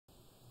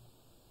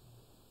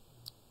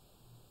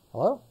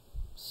Hello.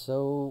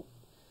 So,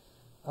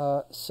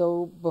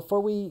 so before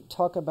we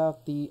talk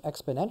about the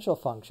exponential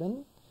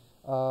function,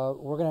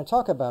 we're going to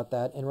talk about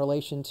that in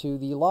relation to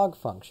the log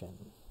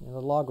function, the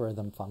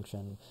logarithm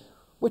function,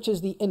 which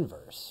is the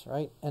inverse,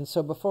 right? And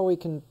so before we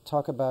can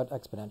talk about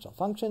exponential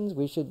functions,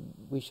 we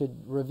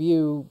should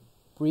review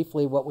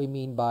briefly what we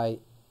mean by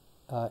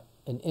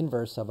an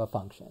inverse of a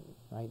function,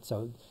 right?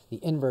 So the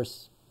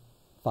inverse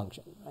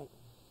function, right?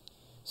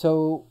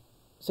 So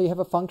you have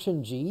a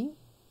function g.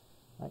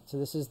 Right, so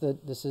this is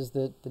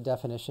the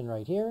definition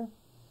right here.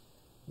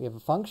 We have a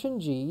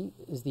function g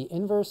is the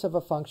inverse of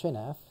a function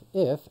f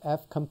if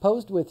f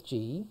composed with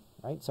g,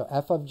 right? So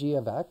f of g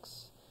of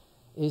x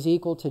is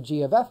equal to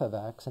g of f of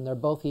x, and they're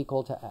both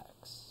equal to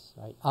x,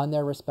 right, on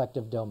their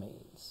respective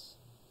domains,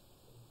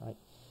 right?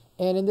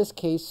 And in this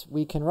case,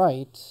 we can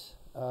write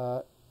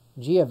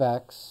g of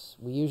x.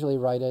 We usually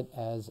write it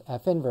as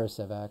f inverse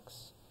of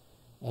x,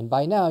 and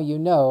by now you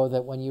know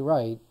that when you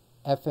write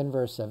f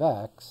inverse of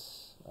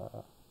x,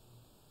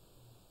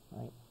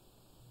 right,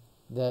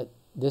 that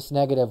this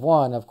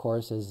 -1, of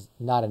course, is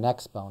not an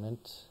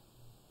exponent.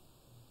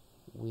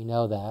 We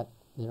know that,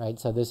 right?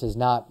 So this is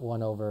not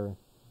 1 over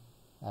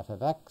f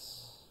of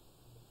x,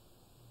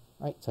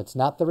 right? So it's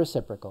not the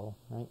reciprocal,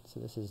 right? So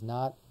this is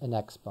not an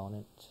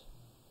exponent,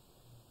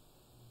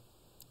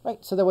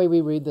 right? So the way we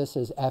read this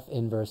is f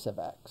inverse of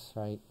x,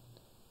 right?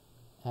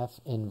 F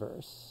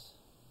inverse,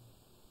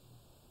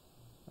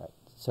 right?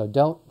 So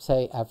don't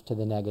say f to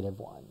the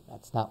 -1.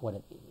 That's not what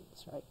it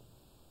means, right?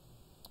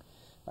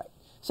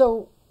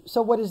 So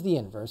what is the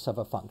inverse of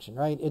a function,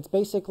 right? It's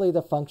basically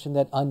the function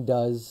that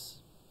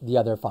undoes the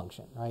other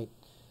function, right?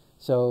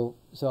 So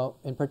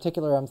in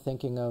particular, I'm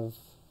thinking of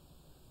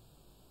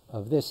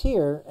this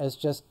here as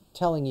just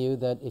telling you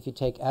that if you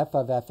take f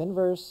of f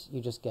inverse,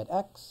 you just get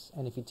x,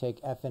 and if you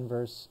take f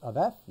inverse of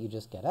f, you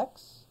just get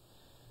x.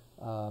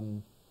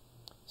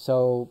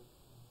 So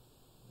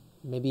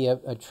maybe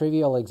a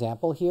trivial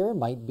example here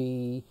might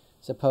be,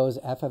 suppose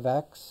f of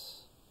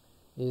x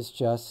is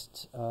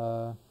just,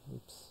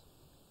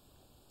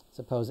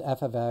 suppose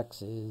f of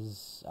x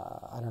is,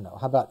 I don't know,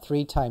 how about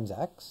 3 times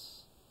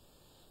x,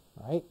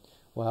 right?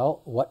 Well,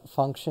 what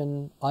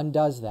function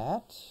undoes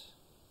that,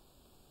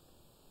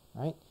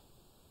 right?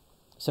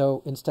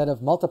 So instead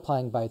of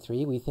multiplying by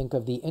 3, we think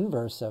of the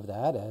inverse of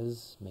that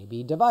as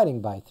maybe dividing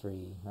by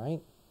 3,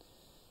 right?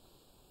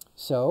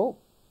 So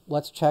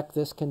let's check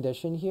this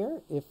condition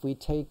here. If we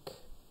take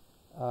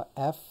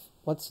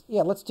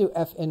let's do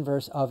f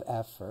inverse of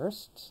f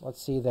first. Let's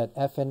see that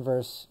f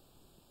inverse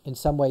in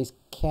some ways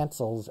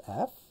cancels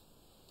f,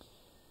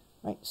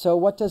 right? So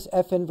what does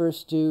f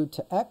inverse do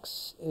to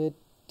x? It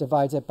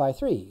divides it by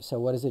 3. So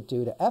what does it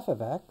do to f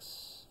of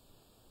x?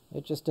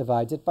 It just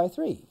divides it by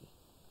 3.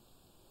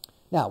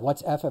 Now,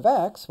 what's f of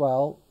x?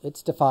 Well,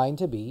 it's defined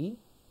to be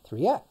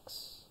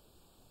 3x.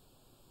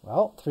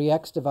 Well,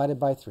 3x divided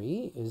by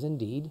 3 is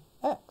indeed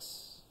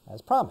x,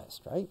 as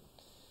promised, right?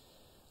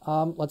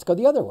 Let's go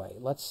the other way.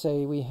 Let's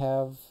say we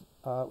have,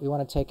 we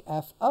want to take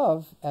f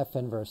of f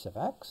inverse of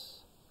x.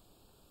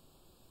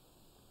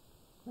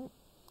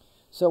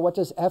 So what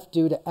does f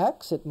do to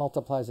x? It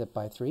multiplies it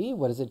by 3.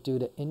 What does it do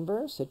to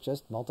inverse? It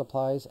just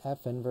multiplies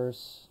f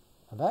inverse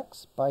of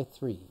x by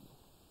 3.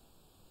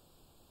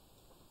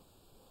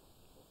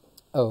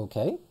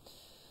 Okay,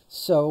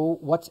 so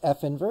what's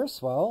f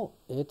inverse? Well,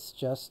 it's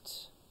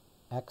just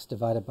x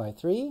divided by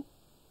 3.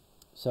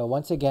 So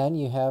once again,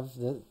 you have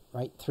the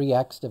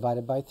 3x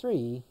divided by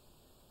 3,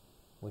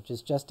 which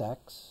is just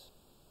x.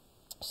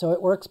 So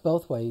it works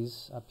both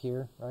ways up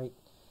here, right?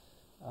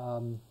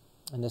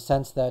 In the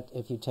sense that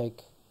if you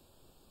take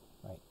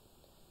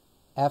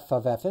f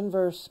of f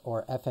inverse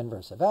or f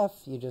inverse of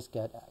f, you just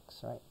get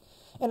x, right?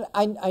 And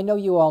I know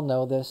you all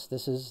know this.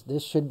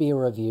 This should be a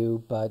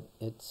review, but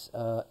it's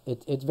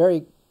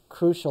very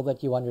crucial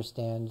that you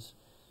understand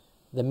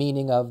the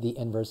meaning of the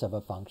inverse of a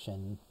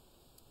function,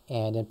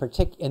 and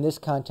in this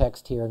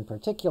context here in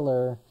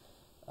particular,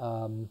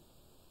 that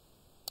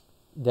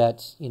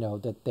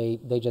that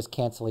they just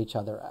cancel each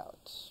other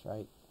out,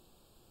 right?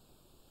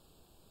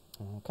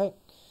 Okay.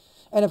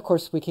 And of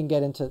course, we can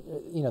get into,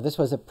 this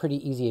was a pretty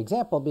easy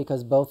example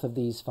because both of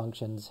these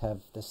functions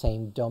have the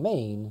same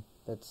domain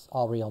that's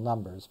all real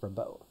numbers for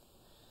both,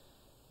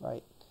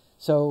 right?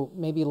 So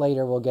maybe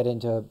later we'll get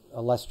into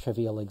a less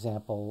trivial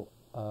example,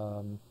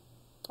 or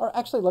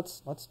actually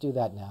let's do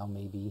that now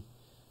maybe.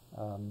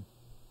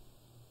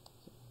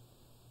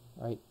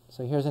 Right,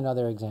 so here's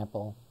another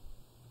example.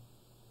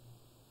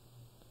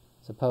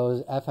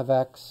 Suppose f of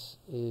x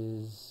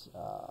is,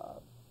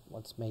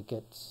 let's make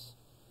it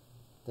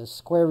the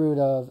square root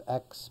of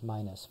x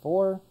minus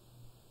 4.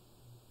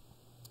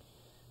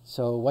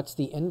 So what's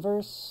the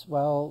inverse?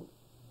 Well,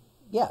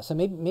 yeah, so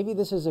maybe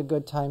this is a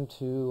good time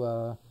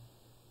to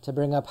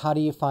bring up how do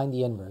you find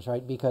the inverse,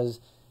 right? Because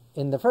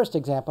in the first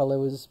example, it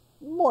was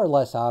more or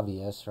less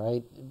obvious,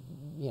 right?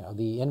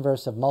 The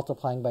inverse of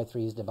multiplying by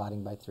 3 is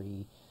dividing by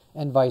 3,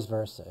 and vice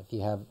versa.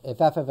 If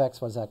f of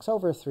x was x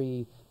over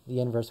 3, the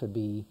inverse would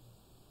be,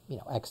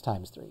 x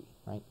times 3,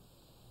 right?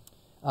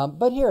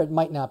 But here it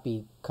might not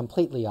be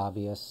completely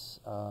obvious.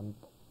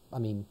 I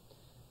mean,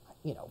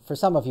 for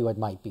some of you it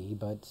might be,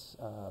 but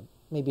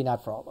maybe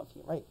not for all of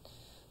you, right?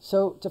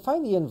 So to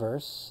find the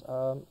inverse,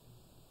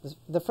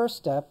 the first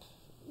step,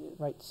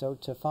 right, so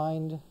to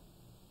find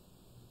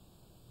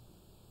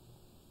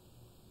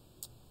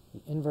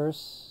the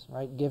inverse,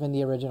 right, given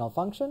the original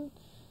function.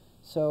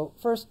 So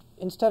first,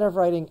 instead of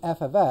writing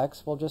f of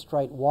x, we'll just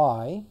write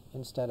y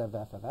instead of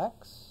f of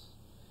x.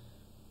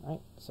 Right?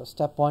 So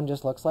step 1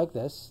 just looks like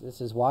this.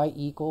 This is y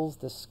equals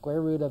the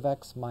square root of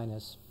x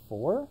minus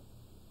 4.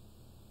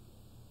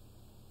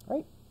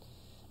 Right?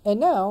 And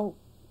now,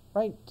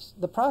 right,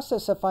 the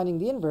process of finding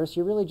the inverse,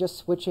 you're really just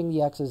switching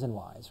the x's and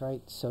y's,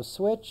 right? So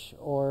switch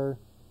or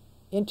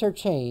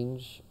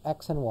interchange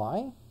x and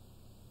y.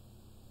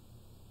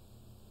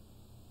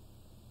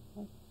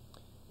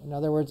 In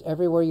other words,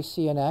 everywhere you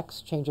see an x,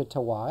 change it to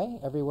y.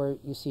 Everywhere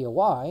you see a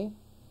y,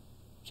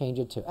 change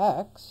it to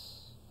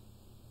x.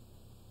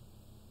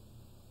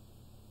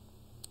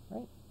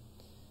 Right?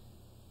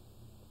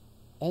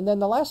 And then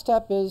the last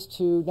step is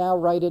to now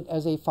write it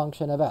as a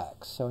function of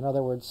x. So in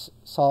other words,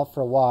 solve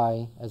for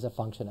y as a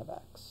function of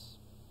x.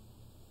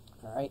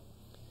 All right.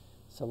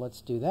 So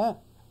let's do that.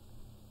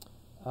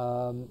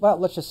 Well,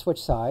 let's just switch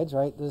sides,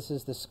 right? This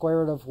is the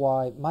square root of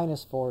y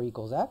minus 4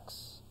 equals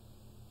x.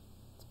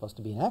 Supposed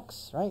to be an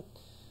x, right?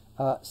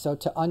 So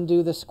to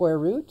undo the square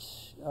root,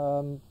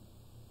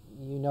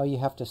 you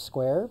have to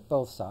square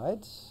both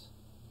sides.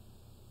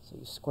 So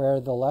you square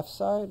the left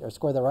side, or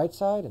square the right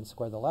side and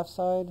square the left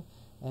side.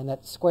 And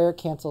that square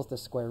cancels the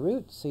square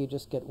root, so you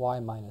just get y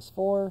minus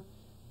 4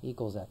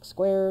 equals x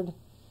squared.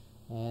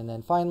 And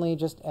then finally,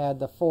 just add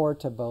the 4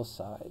 to both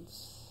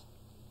sides.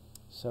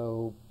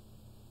 So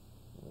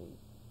we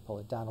pull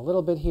it down a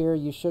little bit here.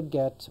 You should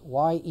get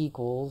y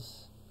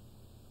equals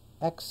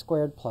x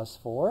squared plus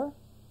 4.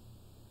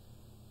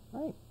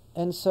 Right.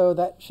 And so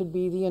that should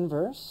be the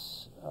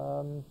inverse.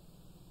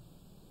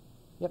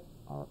 Yep,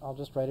 I'll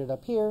just write it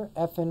up here.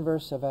 F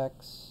inverse of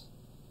x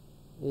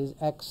is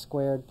x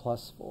squared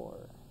plus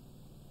 4.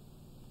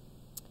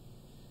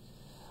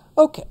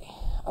 Okay,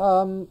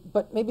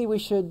 but maybe we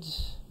should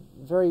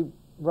very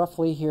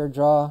roughly here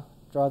draw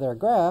their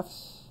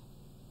graphs.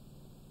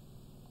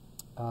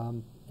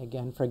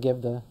 Again,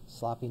 forgive the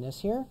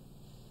sloppiness here.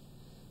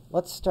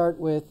 Let's start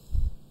with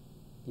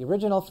the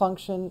original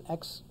function,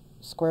 x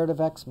squared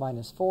of x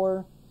minus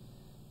 4.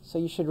 So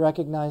you should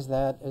recognize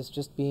that as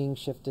just being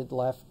shifted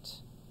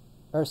left,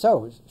 or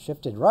so,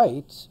 shifted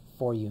right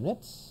 4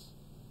 units.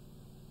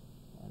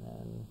 And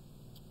then,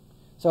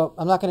 so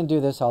I'm not going to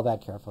do this all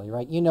that carefully,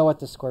 right? You know what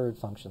the square root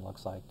function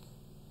looks like.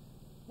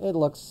 It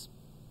looks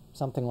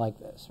something like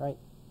this, right?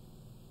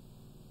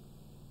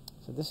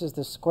 So this is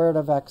the square root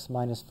of x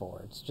minus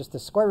 4. It's just the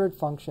square root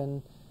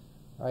function,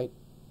 right?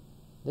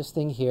 This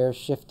thing here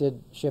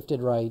shifted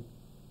right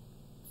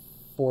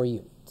 4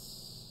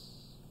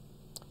 units.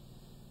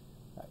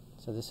 Right,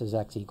 so this is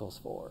x equals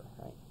 4.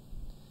 Right.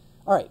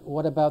 All right,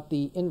 what about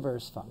the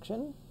inverse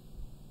function?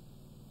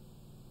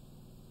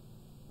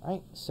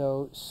 Right,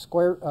 so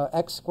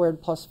x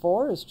squared plus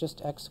 4 is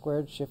just x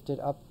squared shifted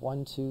up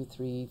 1, 2,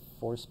 3,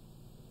 4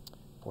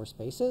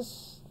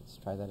 spaces. Let's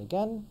try that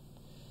again.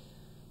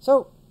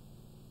 So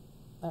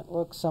that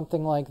looks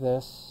something like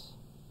this,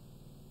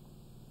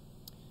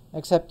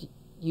 except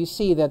you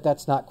see that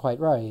that's not quite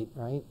right,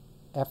 right?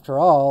 After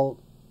all,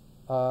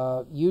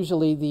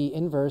 usually the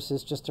inverse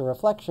is just a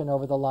reflection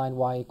over the line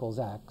y equals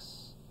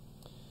x.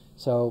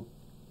 So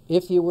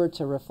if you were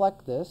to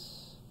reflect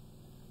this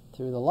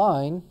through the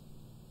line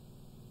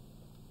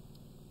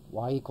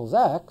y equals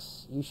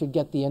x, you should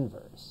get the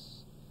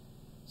inverse.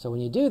 So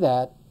when you do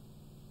that,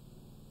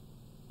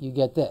 you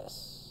get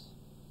this,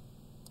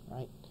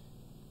 right?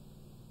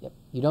 Yep,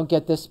 you don't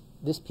get this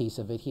piece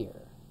of it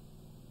here,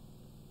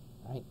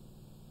 right?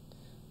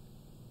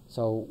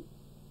 So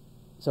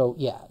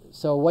yeah,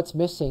 so what's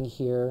missing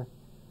here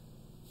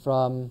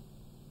from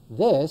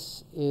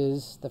this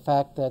is the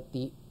fact that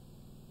the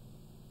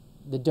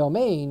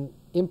domain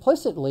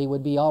implicitly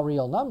would be all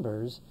real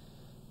numbers,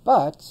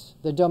 but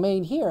the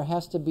domain here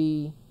has to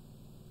be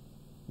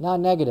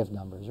non-negative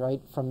numbers,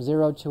 right? From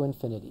 0 to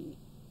infinity.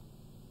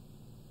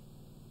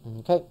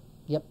 Okay,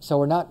 yep, so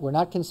we're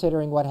not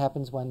considering what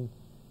happens when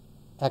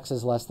x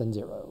is less than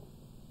 0.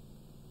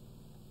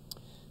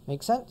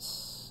 Make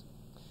sense?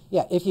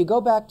 Yeah, if you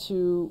go back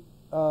to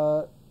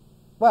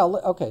well,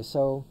 okay,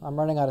 so I'm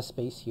running out of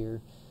space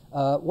here.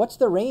 What's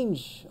the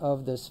range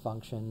of this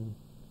function?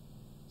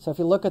 So if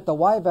you look at the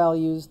y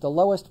values, the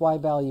lowest y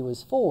value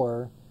is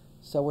 4.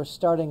 So we're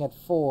starting at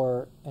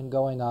 4 and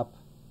going up,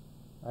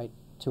 right,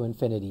 to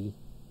infinity.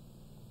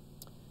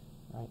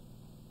 Right?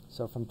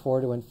 So from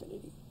 4 to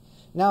infinity.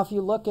 Now if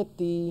you look at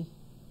the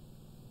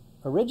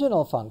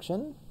original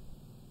function,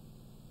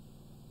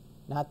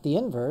 not the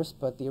inverse,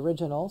 but the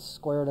original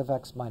square root of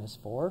x minus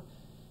 4,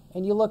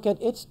 and you look at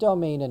its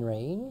domain and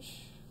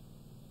range,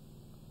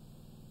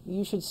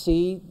 you should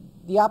see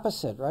the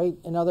opposite, right?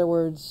 In other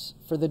words,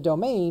 for the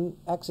domain,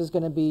 x is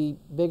going to be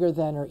bigger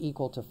than or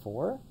equal to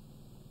 4.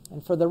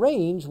 And for the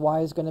range,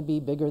 y is going to be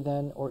bigger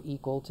than or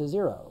equal to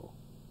 0.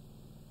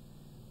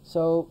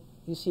 So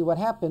you see what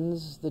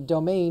happens, the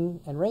domain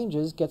and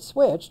ranges get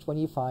switched when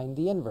you find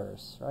the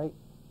inverse, right?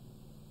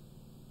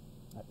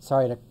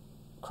 Sorry to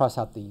cross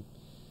out the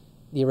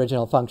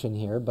original function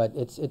here, but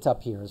it's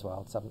up here as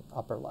well. It's up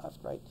upper left,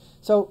 right?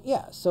 So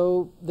yeah,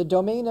 so the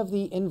domain of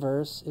the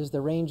inverse is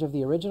the range of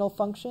the original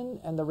function,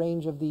 and the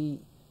range of the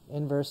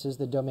inverse is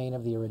the domain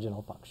of the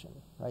original function,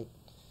 right?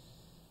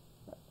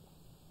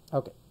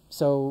 Okay,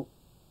 so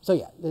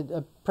yeah,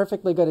 a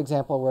perfectly good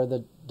example where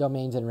the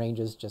domains and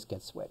ranges just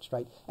get switched,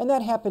 right? And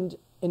that happened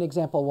in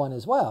example 1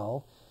 as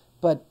well,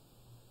 but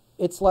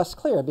it's less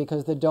clear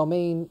because the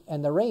domain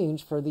and the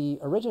range for the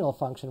original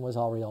function was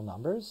all real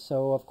numbers.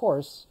 So of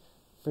course,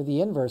 for the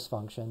inverse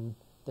function,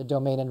 the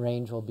domain and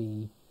range will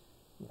be,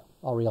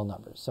 all real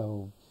numbers.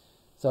 So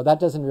that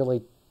doesn't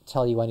really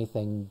tell you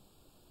anything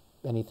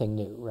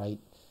new, right?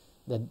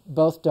 That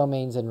both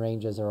domains and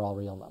ranges are all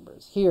real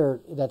numbers.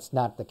 Here, that's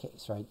not the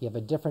case, right? You have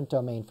a different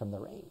domain from the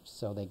range,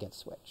 so they get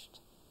switched.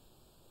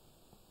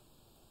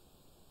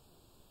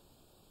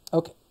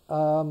 Okay,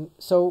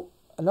 so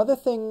another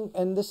thing,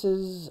 and this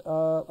is,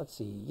 let's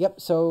see, yep,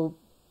 so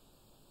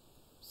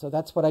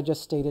that's what I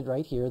just stated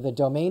right here. The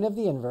domain of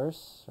the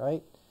inverse,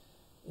 right,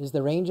 is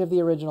the range of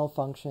the original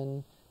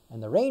function,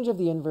 and the range of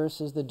the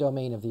inverse is the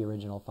domain of the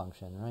original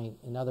function, right?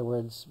 In other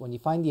words, when you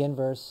find the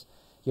inverse,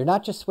 you're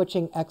not just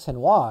switching x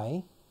and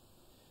y,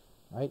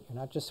 right? You're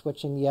not just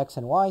switching the x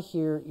and y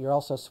here, you're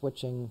also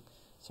switching,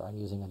 sorry, I'm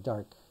using a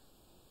dark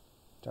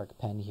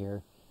pen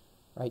here,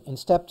 right? In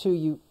step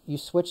 2, you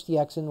switch the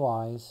x and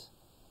y's,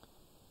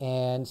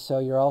 and so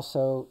you're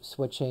also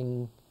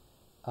switching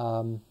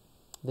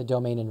the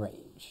domain and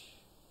range,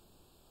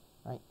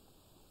 right?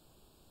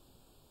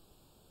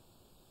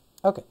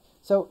 Okay,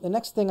 so the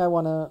next thing I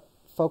want to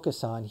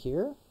focus on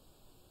here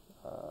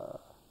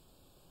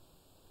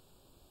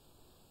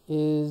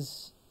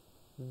is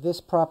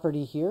this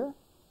property here.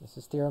 This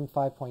is theorem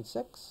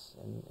 5.6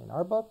 in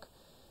our book.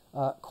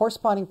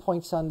 Corresponding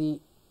points on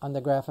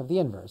the graph of the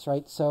inverse,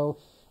 right? So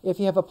if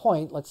you have a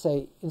point, let's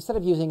say, instead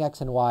of using x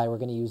and y, we're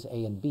going to use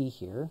a and b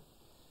here.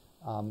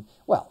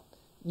 Well,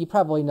 you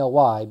probably know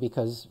why,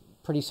 because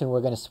pretty soon we're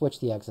going to switch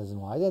the x's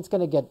and y's. It's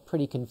going to get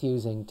pretty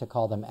confusing to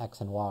call them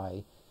x and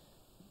y,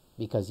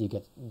 because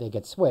they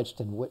get switched,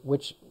 and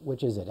which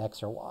is it,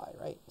 x or y,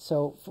 right?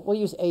 So we'll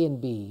use a and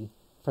b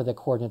for the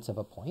coordinates of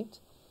a point.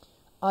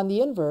 On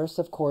the inverse,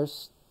 of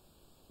course,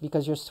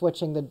 because you're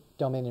switching the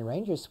domain and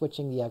range, you're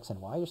switching the x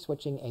and y, you're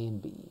switching a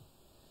and b,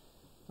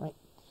 right?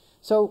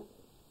 So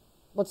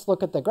let's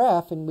look at the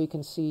graph, and we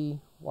can see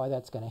why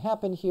that's going to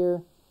happen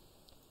here.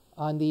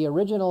 On the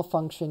original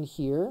function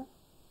here,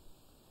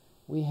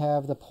 we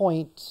have the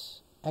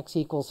point x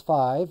equals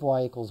 5,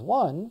 y equals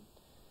 1,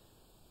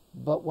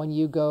 but when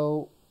you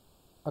go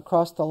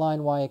across the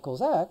line y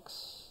equals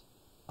x,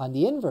 on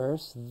the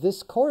inverse,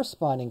 this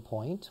corresponding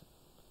point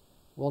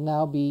will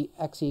now be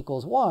x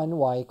equals 1,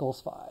 y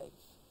equals 5.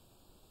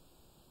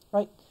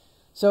 Right?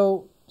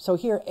 So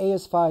here a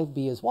is 5,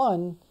 b is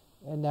 1,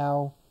 and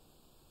now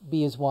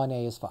b is 1,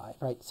 a is 5.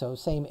 Right? So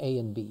same a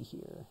and b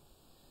here.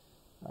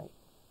 Right?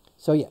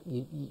 So yeah,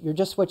 you're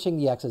just switching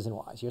the x's and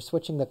y's. You're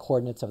switching the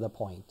coordinates of the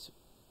point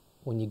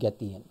when you get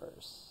the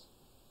inverse.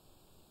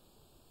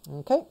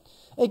 Okay?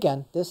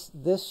 Again, this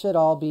should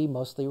all be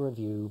mostly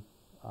review,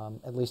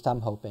 at least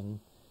I'm hoping.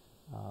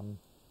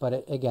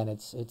 But again,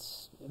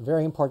 it's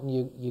very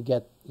important you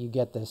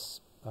get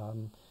this.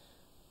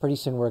 Pretty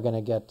soon we're going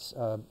to get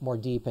more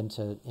deep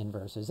into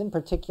inverses. In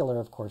particular,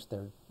 of course,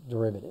 their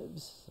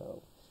derivatives.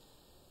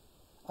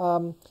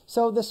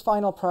 So this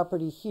final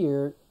property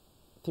here,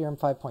 theorem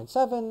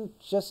 5.7,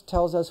 just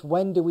tells us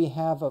when do we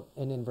have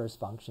an inverse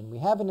function. We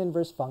have an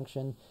inverse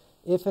function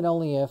if and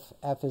only if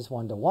f is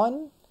 1 to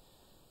 1.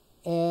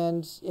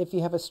 And if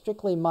you have a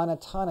strictly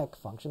monotonic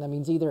function, that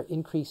means either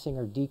increasing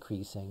or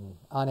decreasing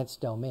on its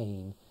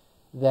domain,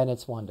 then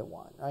it's 1 to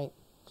 1, right?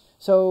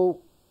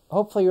 So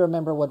hopefully you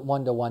remember what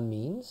 1 to 1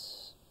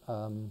 means.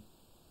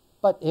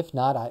 But if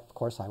not, of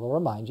course, I will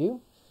remind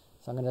you.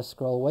 So I'm going to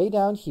scroll way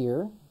down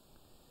here.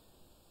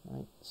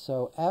 Right?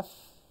 So f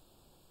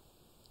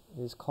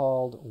is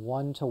called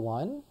 1 to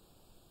 1.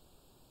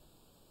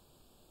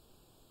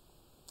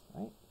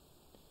 Right?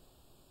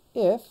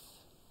 If,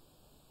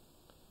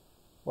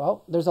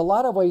 well, there's a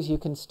lot of ways you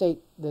can state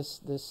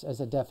this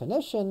as a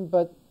definition,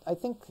 but I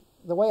think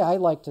the way I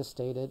like to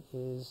state it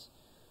is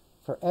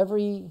for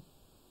every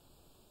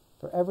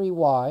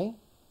y,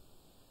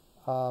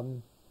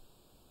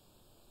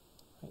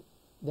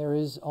 there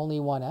is only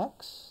one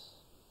x,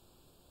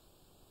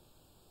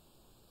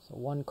 so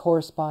one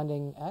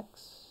corresponding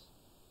x.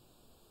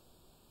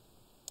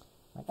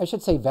 Right? I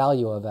should say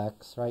value of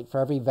x, right?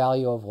 For every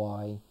value of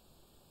y,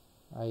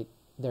 right,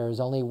 there is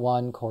only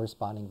one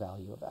corresponding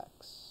value of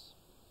x.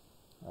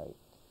 Right.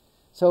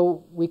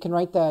 So we can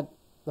write that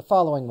the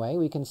following way.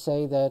 We can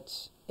say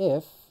that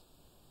if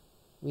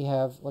we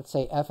have, let's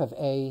say, f of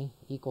a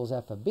equals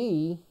f of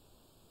b,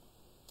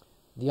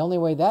 the only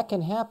way that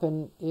can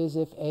happen is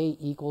if a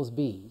equals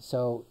b.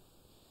 So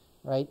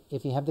right?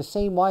 If you have the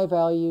same y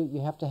value,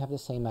 you have to have the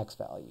same x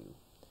value.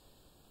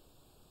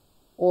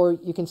 Or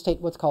you can state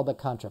what's called the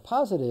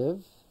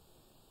contrapositive.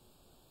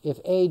 If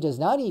a does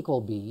not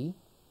equal b,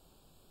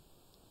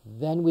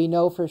 then we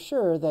know for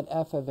sure that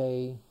f of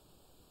a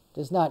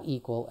does not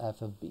equal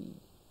f of b,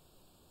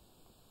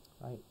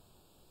 right?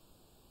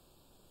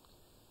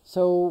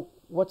 So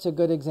what's a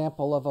good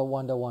example of a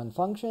one-to-one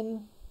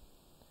function?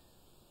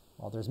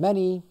 Well, there's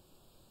many,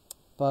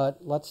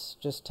 but let's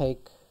just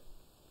take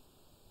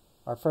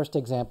our first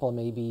example,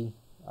 maybe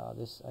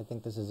I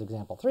think this is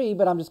example 3,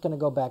 but I'm just going to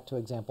go back to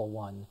example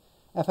 1.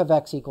 F of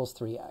x equals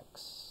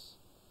 3x.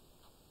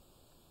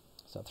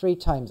 So 3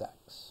 times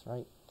x,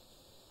 right?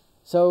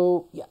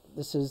 So yeah,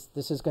 this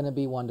is going to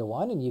be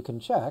one-to-one, and you can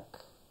check,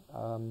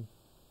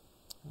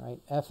 right?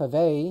 F of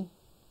a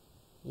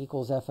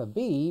equals f of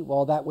b.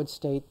 Well, that would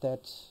state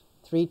that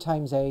 3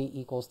 times a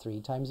equals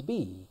 3 times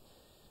b.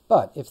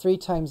 But if 3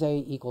 times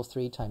a equals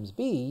 3 times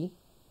b,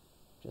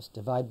 just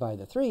divide by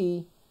the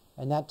 3,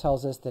 and that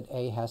tells us that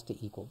a has to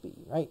equal b,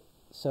 right?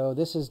 So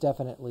this is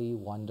definitely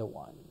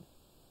one-to-one.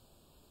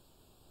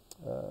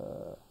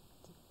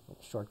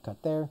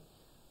 Shortcut there.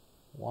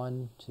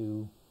 1,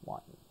 2,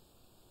 1.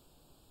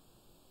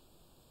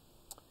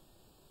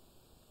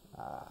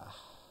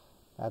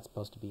 That's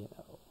supposed to be an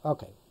O.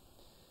 Okay.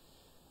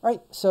 All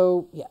right,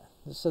 so yeah,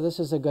 so this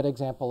is a good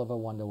example of a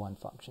one-to-one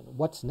function.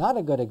 What's not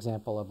a good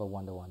example of a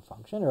one-to-one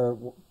function,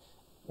 or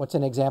what's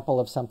an example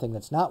of something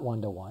that's not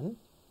one-to-one?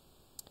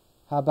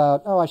 How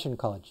about, oh, I shouldn't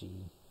call it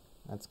G.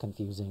 That's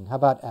confusing. How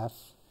about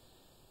F?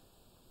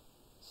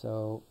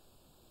 So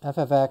f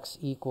of x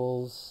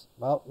equals,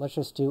 well, let's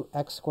just do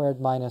x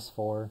squared minus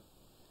 4.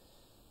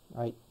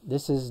 Right?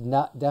 This is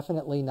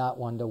definitely not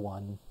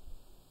one-to-one.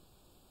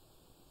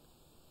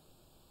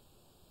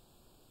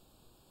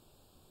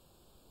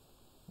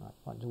 Not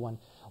one-to-one.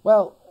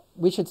 Well,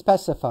 we should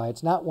specify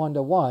it's not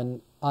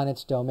one-to-one on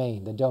its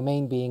domain, the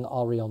domain being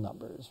all real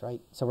numbers,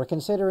 right? So we're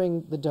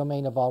considering the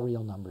domain of all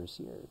real numbers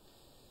here,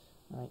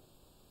 right?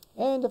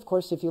 And of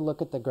course, if you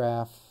look at the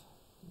graph,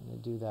 I'm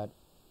going to do that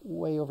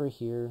way over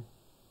here.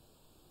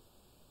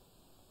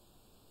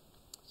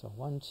 So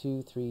 1,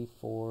 2, 3,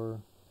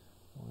 4,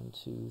 1,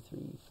 2, 3,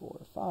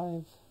 4, 5.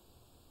 All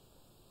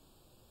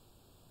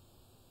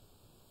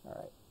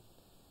right,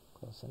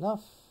 close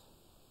enough.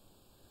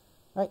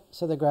 All right,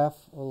 so the graph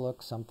will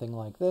look something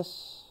like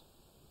this.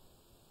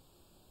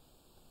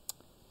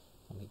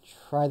 Let me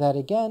try that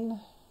again.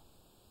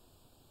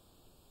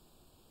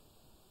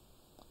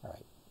 All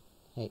right.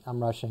 Hey,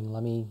 I'm rushing.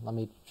 Let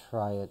me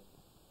try it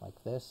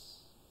like this.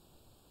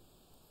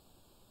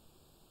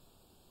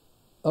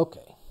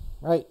 Okay.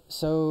 Right.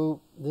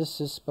 So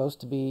this is supposed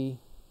to be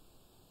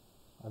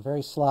a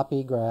very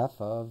sloppy graph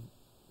of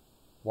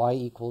y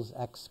equals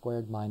x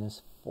squared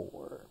minus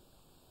 4.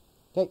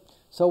 Okay,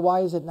 so why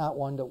is it not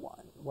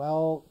one-to-one?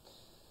 Well,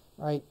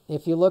 right,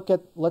 if you look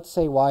at, let's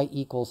say y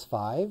equals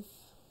 5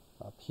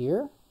 up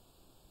here.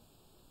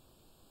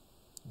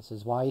 This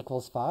is y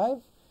equals 5,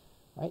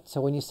 right?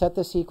 So when you set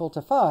this equal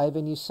to 5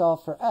 and you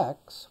solve for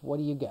x, what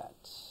do you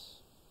get?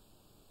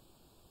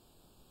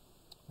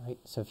 Right,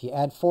 so if you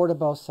add 4 to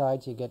both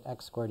sides, you get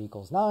x squared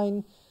equals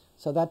 9.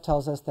 So that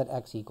tells us that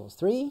x equals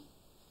 3.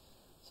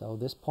 So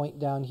this point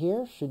down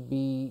here should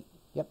be,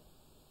 yep,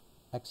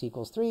 x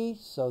equals 3.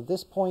 So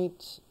this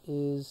point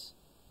is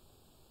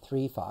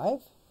 3,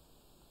 5.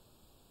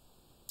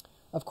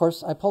 Of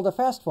course, I pulled a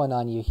fast one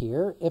on you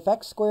here. If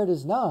x squared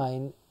is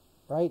 9,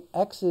 right,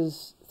 x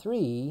is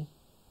 3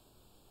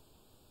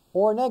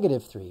 or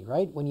negative 3,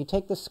 right? When you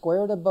take the square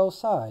root of both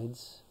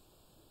sides,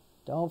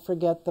 don't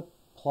forget the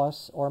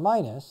plus or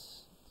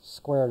minus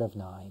square root of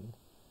 9.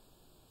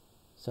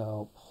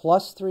 So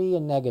plus 3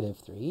 and negative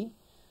 3.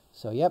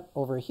 So yep,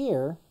 over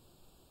here,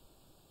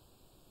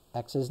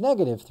 x is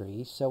negative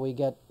 3, so we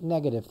get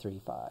negative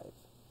 3, 5.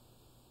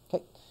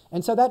 Okay,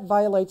 and so that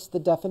violates the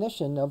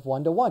definition of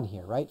one-to-one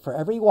here, right? For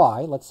every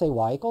y, let's say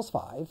y equals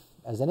 5,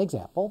 as an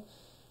example,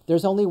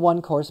 there's only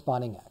one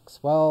corresponding x.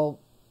 Well,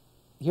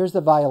 here's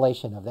the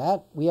violation of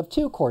that. We have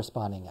two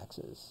corresponding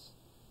x's.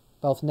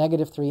 Both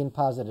negative 3 and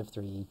positive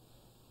 3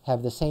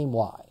 have the same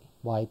y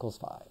equals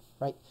 5,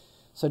 right?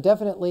 So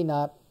definitely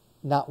not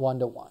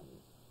one-to-one,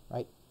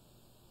 right?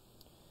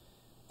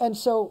 And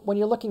so when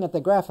you're looking at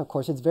the graph, of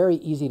course, it's very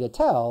easy to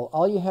tell.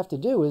 All you have to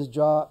do is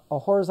draw a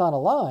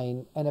horizontal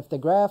line, and if the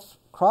graph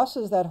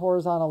crosses that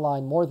horizontal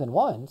line more than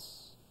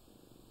once,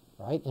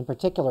 right, in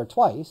particular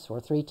twice, or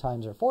 3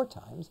 times or 4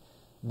 times,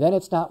 then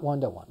it's not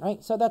one-to-one,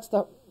 right? So that's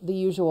the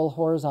usual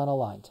horizontal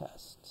line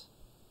test.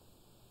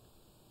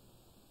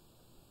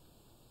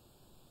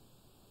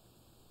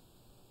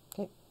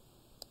 Okay,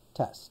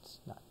 tests,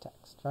 not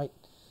text, right?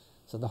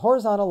 So the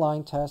horizontal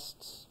line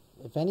tests,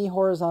 if any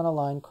horizontal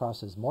line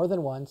crosses more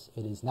than once,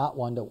 it is not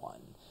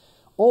one-to-one.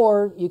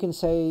 Or you can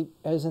say,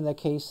 as in the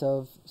case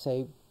of,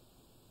 say,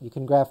 you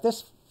can graph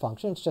this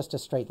function, it's just a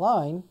straight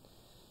line.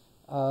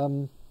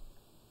 Yeah,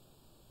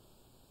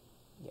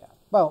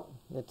 well,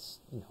 it's,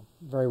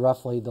 very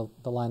roughly the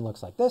line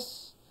looks like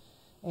this.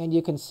 And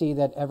you can see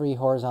that every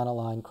horizontal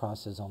line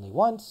crosses only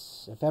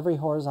once. If every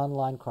horizontal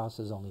line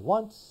crosses only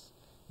once,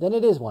 then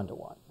it is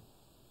one-to-one.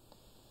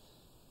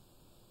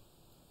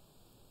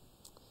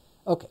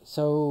 Okay,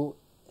 so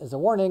as a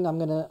warning,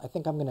 I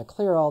think I'm gonna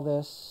clear all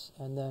this,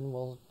 and then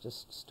we'll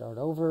just start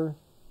over.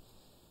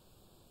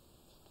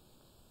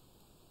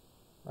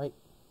 Right?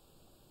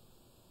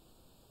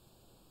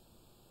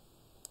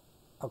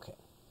 Okay,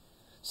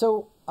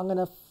 so I'm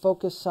gonna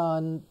focus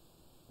on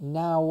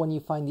now when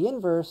you find the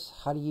inverse,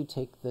 how do you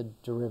take the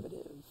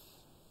derivative?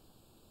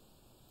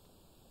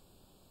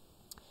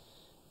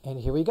 And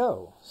here we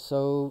go.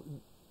 So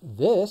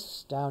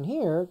this down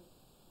here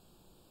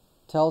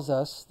tells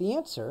us the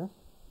answer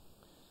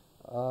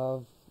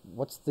of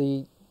what's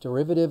the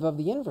derivative of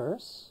the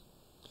inverse.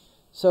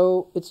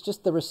 So it's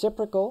just the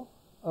reciprocal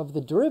of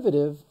the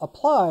derivative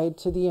applied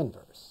to the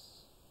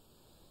inverse.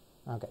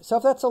 Okay, so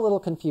if that's a little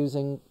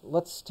confusing,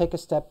 let's take a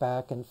step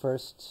back and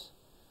first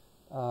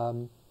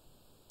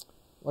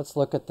let's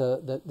look at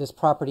this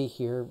property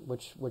here,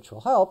 which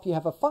will help. You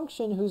have a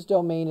function whose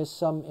domain is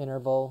some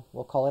interval,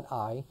 we'll call it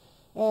I,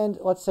 and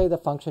let's say the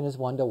function is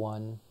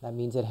 1-to-1. That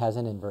means it has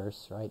an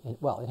inverse, right?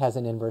 Well, it has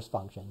an inverse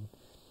function.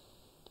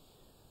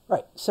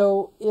 Right,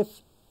 so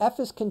if f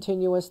is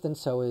continuous, then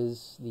so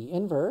is the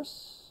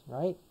inverse,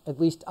 right? At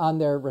least on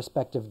their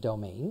respective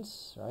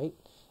domains, right?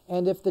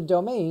 And if the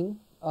domain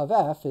of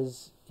f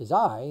is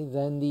I,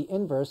 then the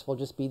inverse will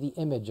just be the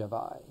image of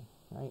I,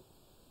 right?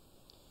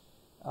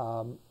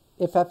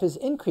 If f is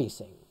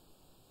increasing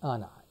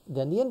on I,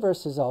 then the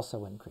inverse is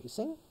also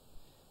increasing.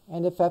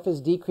 And if f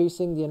is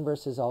decreasing, the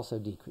inverse is also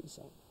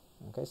decreasing.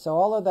 Okay, so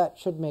all of that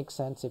should make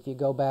sense. If you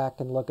go back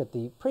and look at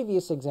the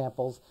previous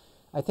examples,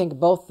 I think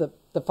both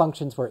the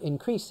functions were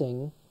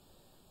increasing,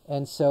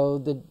 and so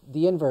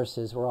the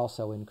inverses were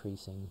also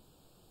increasing.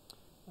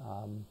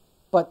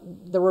 But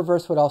the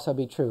reverse would also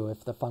be true.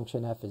 If the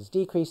function f is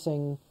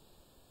decreasing,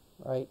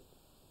 right,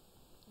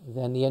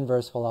 then the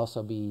inverse will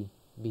also be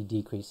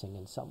decreasing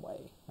in some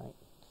way, right?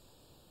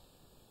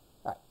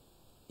 All right.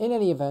 In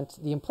any event,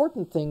 the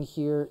important thing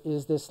here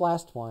is this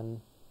last one.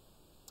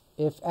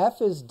 If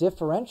f is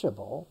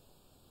differentiable,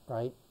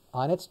 right,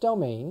 on its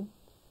domain,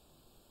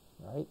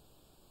 right,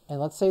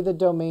 and let's say the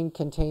domain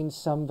contains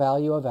some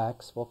value of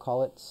x, we'll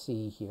call it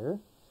c here,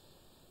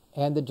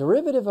 and the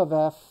derivative of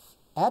f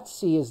at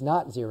c is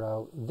not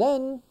 0,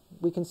 then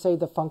we can say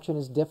the function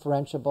is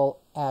differentiable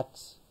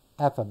at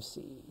f of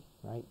c,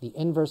 right? The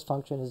inverse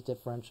function is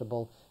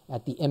differentiable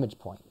at the image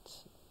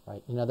point,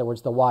 right? In other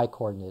words, the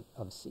y-coordinate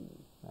of c,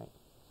 right?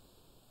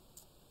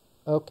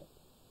 Okay.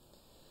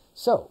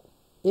 So,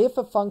 if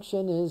a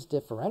function is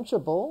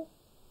differentiable,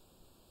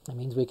 that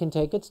means we can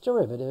take its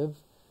derivative,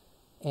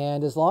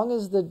 and as long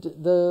as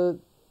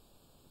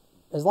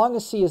as long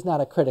as c is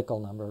not a critical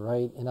number,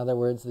 right? In other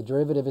words, the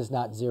derivative is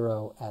not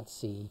 0 at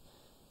c,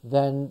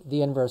 then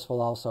the inverse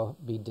will also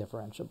be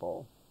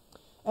differentiable.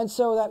 And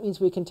so that means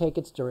we can take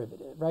its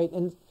derivative, right?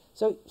 And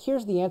so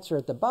here's the answer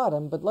at the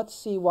bottom, but let's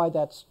see why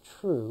that's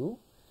true.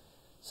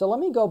 So let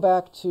me go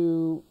back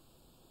to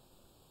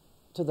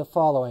the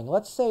following.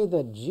 Let's say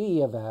that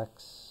g of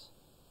x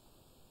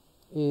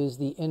is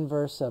the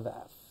inverse of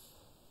f.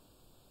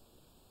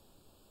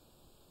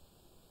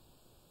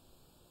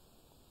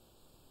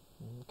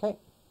 Okay,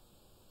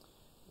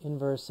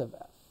 inverse of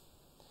f,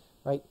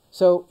 right?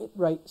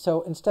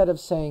 So instead of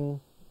saying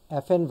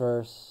f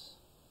inverse,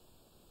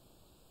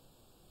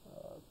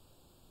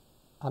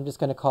 I'm just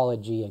going to call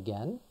it g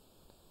again.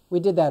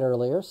 We did that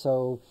earlier,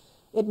 so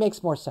it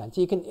makes more sense.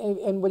 You can,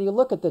 and when you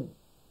look at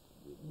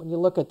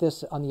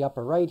this on the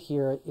upper right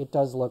here, it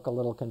does look a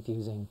little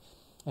confusing,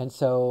 and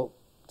so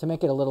to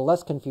make it a little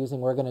less confusing,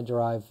 we're going to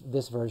derive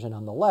this version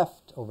on the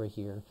left over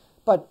here.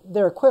 But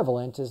they're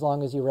equivalent as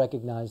long as you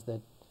recognize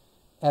that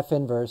f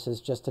inverse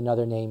is just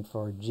another name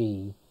for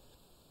g.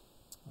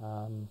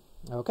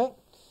 Okay.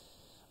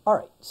 All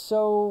right.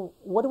 So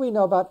what do we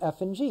know about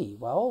f and g?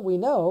 Well, we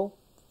know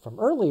from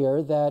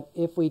earlier that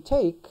if we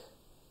take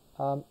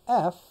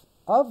f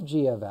of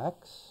g of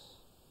x,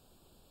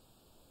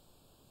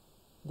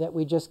 that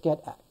we just get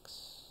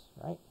x,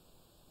 right?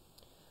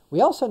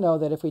 We also know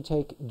that if we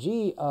take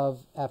g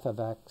of f of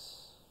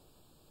x,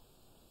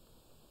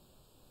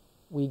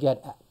 we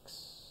get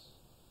x,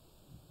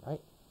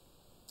 right?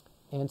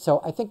 And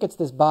so I think it's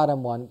this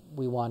bottom one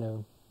we want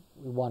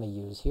to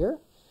use here.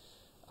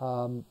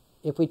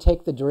 If we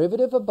take the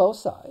derivative of both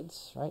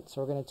sides, right?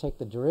 So we're going to take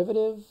the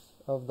derivative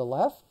of the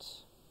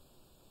left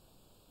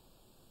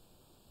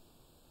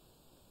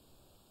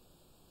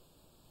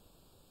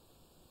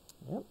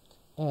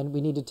and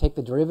we need to take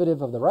the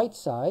derivative of the right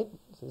side.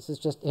 So this is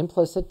just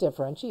implicit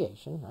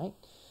differentiation, right?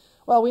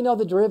 Well, we know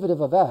the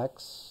derivative of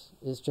x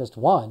is just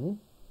 1.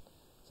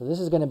 So this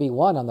is going to be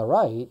 1 on the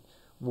right.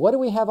 What do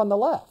we have on the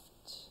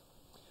left?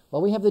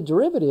 Well, we have the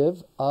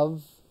derivative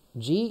of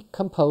g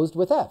composed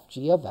with f,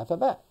 g of f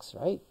of x,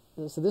 right?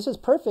 So this is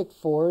perfect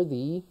for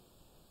the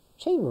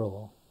chain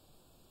rule.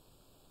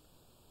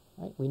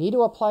 Right? We need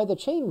to apply the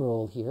chain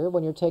rule here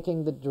when you're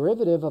taking the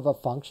derivative of a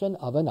function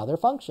of another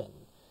function.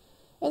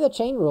 And the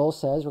chain rule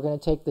says we're going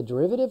to take the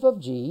derivative of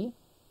g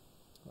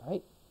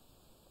right,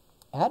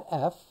 at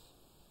f,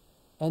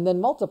 and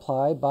then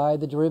multiply by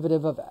the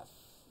derivative of f.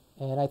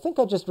 And I think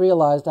I just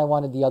realized I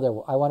wanted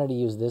to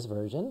use this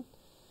version.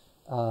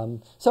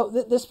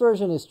 So this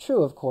version is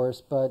true, of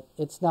course, but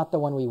it's not the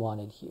one we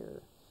wanted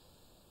here.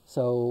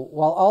 So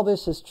while all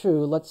this is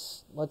true,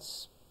 let's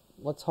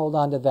hold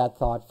on to that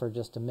thought for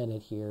just a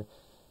minute here.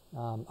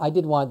 I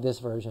did want this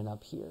version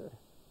up here.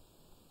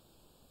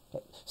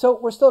 Okay. So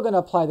we're still going to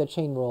apply the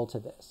chain rule to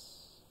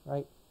this,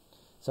 right?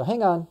 So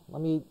hang on,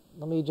 let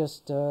me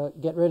just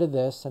get rid of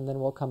this, and then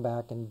we'll come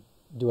back and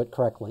do it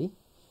correctly.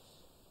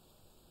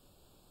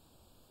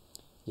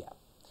 Yeah.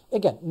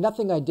 Again,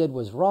 nothing I did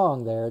was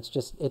wrong there. It's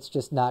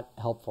just not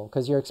helpful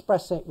because you're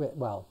expressing,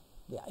 well,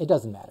 yeah, it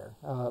doesn't matter.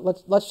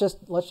 Let's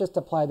just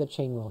apply the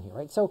chain rule here,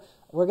 right? So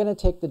we're going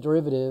to take the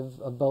derivative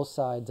of both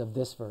sides of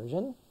this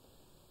version.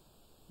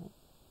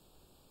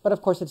 But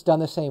of course, it's done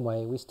the same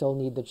way. We still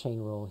need the chain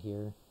rule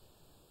here.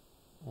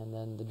 And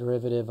then the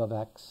derivative of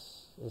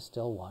x is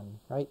still 1,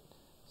 right?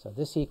 So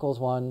this equals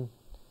 1.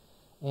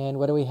 And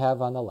what do we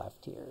have on the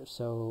left here?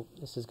 So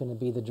this is going to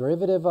be the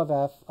derivative of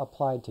f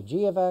applied to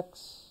g of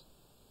x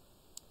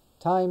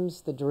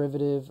times the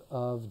derivative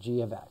of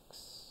g of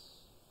x.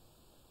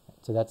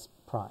 So that's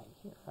prime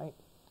here, right?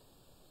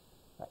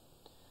 Right.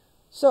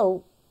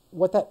 So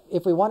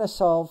if we want to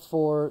solve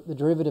for the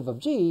derivative of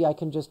g, I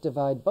can just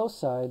divide both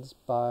sides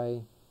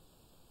by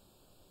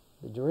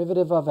the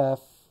derivative of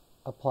f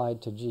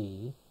applied to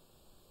g.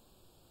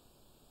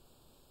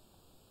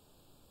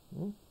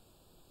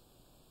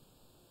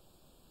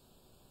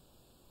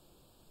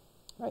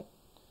 Right.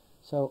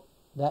 So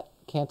that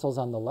cancels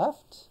on the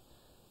left,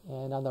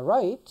 and on the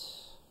right,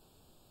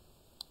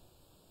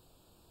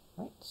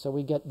 so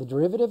we get the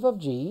derivative of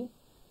g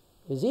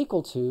is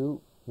equal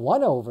to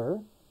 1 over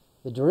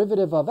the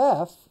derivative of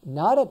f,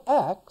 not at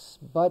x,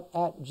 but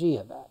at g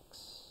of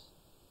x.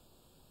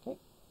 Okay.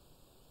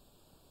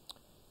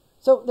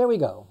 So there we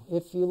go.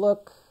 If you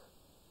look,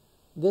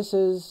 this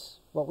is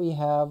what we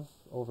have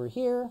over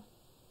here,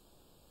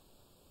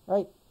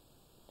 right?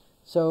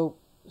 So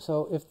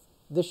if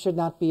this should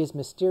not be as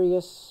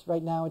mysterious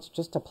right now, it's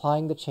just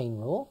applying the chain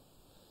rule,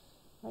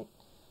 right?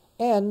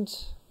 And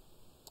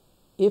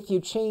if you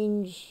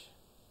change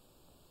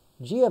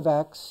g of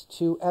x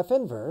to f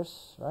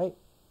inverse, right?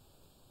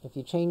 If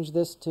you change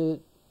this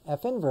to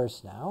f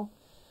inverse now,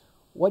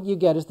 what you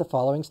get is the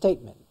following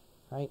statement,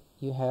 right?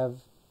 You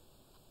have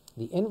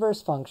the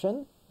inverse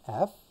function,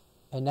 f,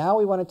 and now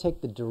we want to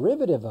take the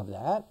derivative of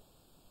that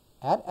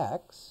at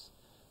x.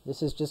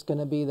 This is just going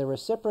to be the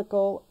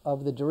reciprocal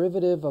of the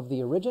derivative of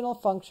the original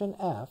function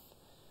f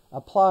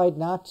applied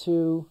not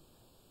to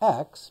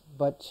x,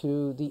 but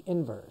to the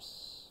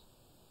inverse,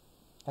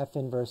 f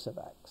inverse of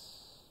x.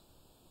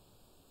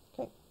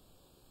 Okay.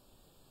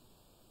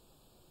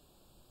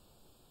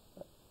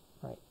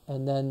 Right.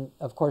 And then,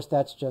 of course,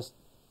 that's just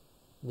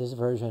this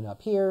version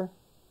up here,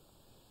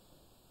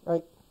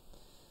 right?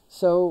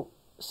 So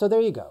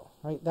there you go,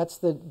 right? That's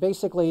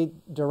basically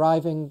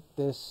deriving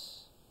this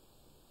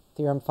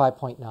theorem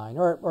 5.9,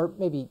 or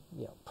maybe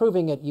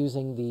proving it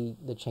using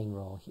the chain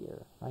rule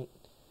here, right?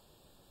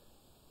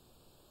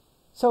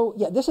 So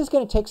yeah, this is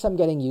going to take some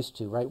getting used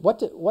to, right?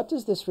 What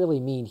does this really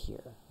mean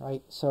here,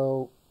 right?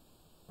 So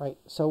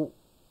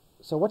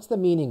what's the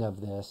meaning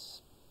of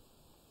this?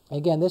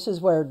 Again, this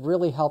is where it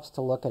really helps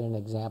to look at an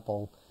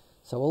example.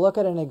 So we'll look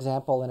at an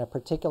example in a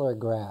particular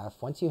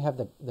graph. Once you have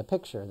the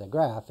picture, the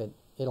graph,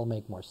 it'll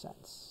make more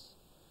sense.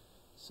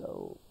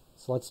 So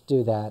let's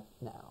do that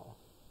now.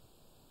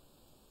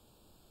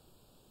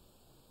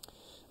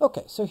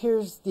 Okay, so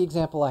here's the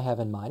example I have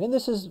in mind, and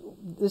this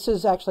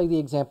is actually the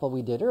example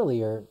we did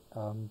earlier.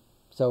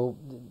 So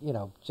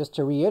just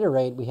to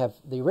reiterate, we have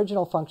the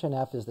original function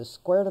f is the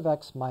square root of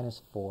x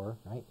minus 4,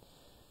 right?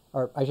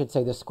 Or I should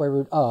say the square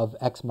root of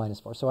x minus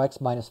 4. So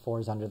x minus 4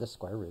 is under the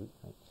square root,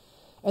 right?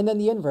 And then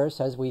the inverse,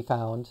 as we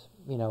found,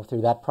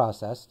 through that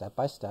process, step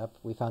by step,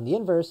 we found the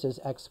inverse is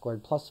x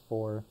squared plus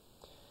 4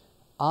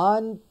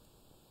 on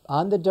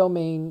the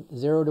domain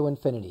 0 to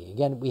infinity.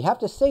 Again, we have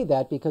to say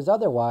that because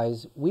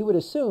otherwise we would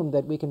assume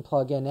that we can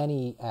plug in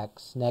any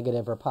x,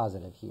 negative or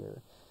positive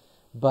here.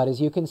 But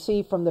as you can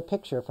see from the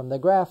picture, from the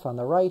graph on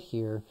the right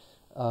here,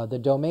 the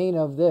domain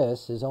of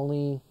this is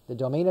only, the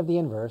domain of the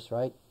inverse,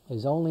 right,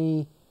 is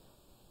only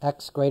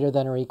x greater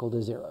than or equal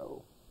to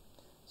 0.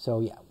 So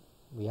yeah,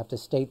 we have to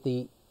state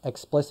the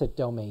explicit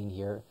domain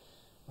here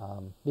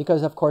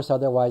because, of course,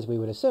 otherwise we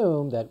would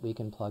assume that we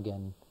can plug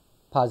in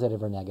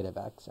positive or negative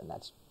x, and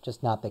that's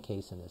just not the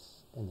case in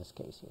this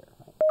case here.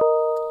 Right?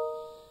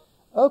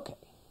 Okay.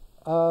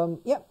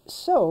 Yeah.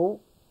 So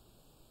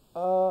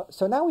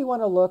now we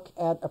want to look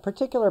at a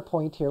particular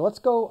point here. Let's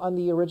go on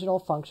the original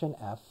function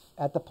f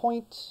at the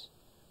point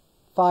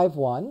 5,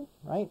 1,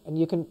 right? And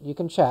you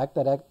can check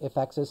that if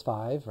x is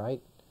 5,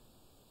 right,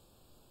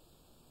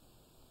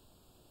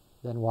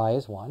 then y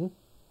is 1.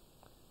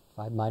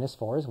 5 minus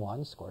 4 is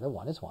 1. Square root of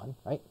 1 is 1,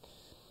 right?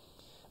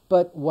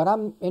 But what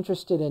I'm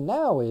interested in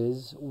now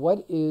is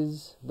what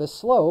is the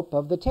slope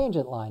of the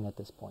tangent line at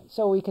this point.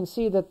 So we can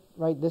see that,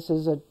 right, this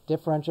is a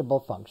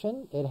differentiable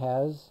function. It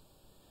has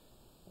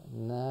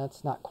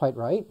That's not quite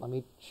right. Let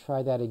me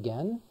try that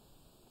again.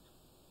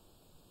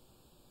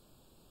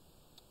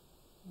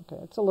 Okay,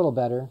 it's a little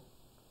better.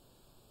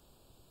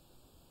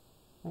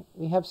 Right,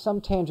 we have some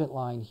tangent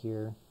line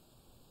here.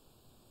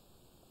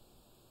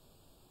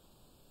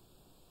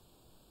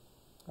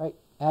 Right,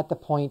 at the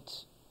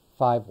point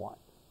 5, 1.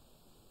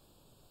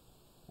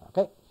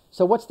 Okay,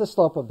 so what's the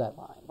slope of that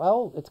line?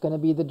 Well, it's going to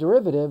be the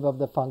derivative of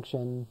the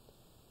function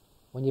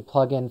when you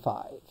plug in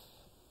 5.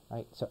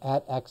 Right, so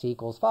at x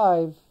equals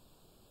 5,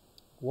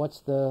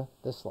 what's the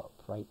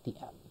slope, right? The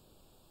m.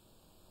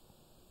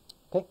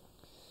 Okay,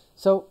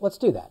 so let's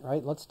do that,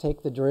 right? Let's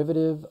take the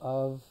derivative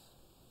of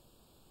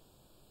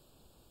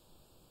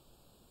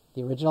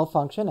the original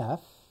function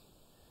f.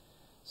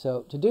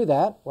 So to do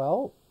that,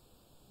 well,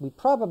 we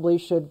probably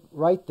should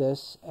write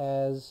this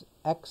as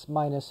x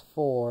minus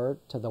 4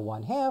 to the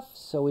 1/2,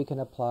 so we can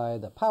apply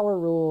the power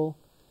rule,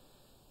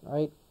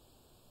 right?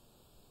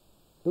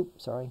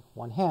 Oops, sorry,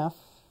 1/2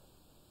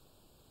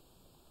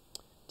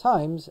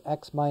 times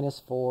x minus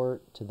 4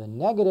 to the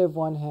negative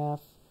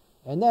 1/2.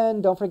 And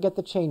then don't forget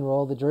the chain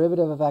rule. The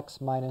derivative of x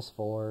minus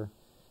 4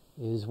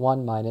 is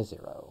 1 minus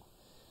 0.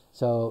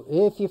 So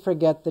if you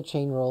forget the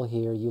chain rule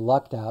here, you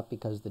lucked out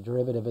because the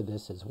derivative of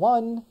this is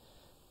 1.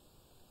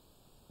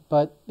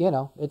 But, you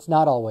know, it's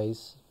not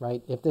always,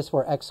 right? If this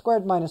were x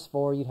squared minus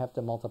 4, you'd have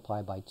to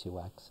multiply by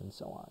 2x and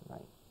so on,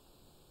 right?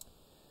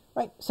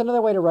 Right, so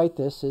another way to write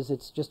this is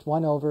it's just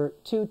 1 over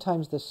 2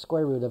 times the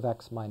square root of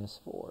x minus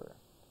 4.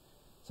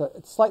 So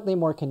it's slightly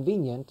more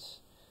convenient.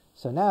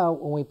 So now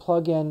when we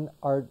plug in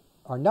our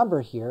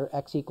number here,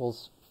 x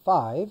equals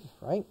 5,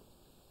 right?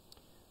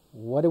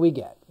 What do we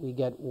get? We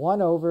get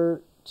 1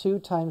 over 2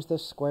 times the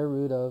square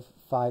root of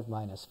 5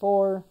 minus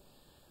 4,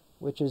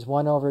 which is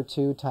 1 over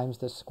 2 times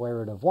the square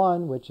root of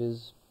 1, which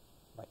is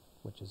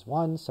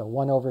 1, so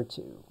 1 over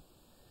 2.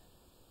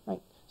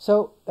 Right?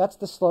 So that's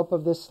the slope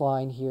of this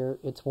line here.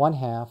 It's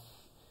 1/2.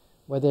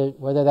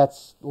 Whether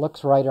that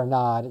looks right or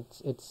not,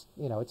 it's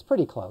you know, it's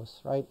pretty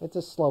close, right? It's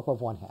a slope of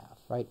 1/2,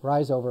 right?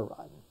 Rise over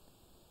run.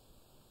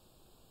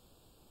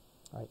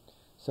 Right.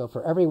 So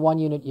for every 1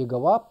 unit you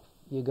go up,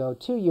 you go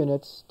 2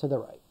 units to the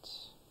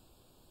right.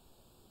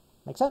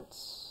 Make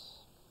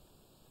sense?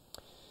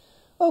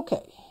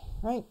 Okay,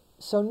 right?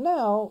 So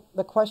now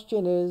the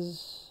question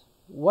is,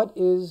 what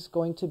is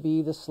going to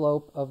be the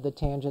slope of the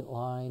tangent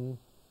line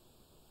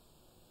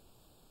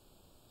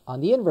on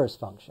the inverse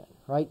function,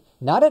 right?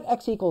 Not at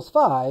x equals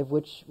 5,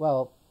 which,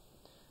 well,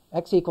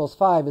 x equals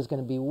 5 is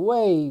going to be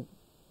way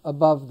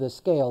above the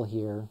scale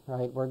here,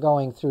 right? We're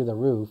going through the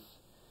roof.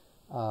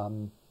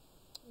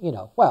 You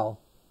know, well,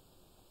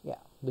 yeah,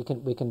 we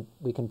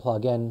can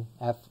plug in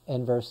f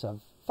inverse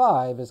of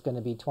 5 is going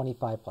to be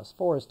 25 plus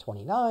 4 is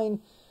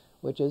 29,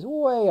 which is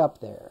way up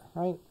there,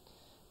 right?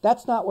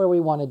 That's not where we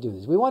want to do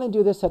this. We want to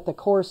do this at the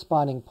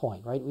corresponding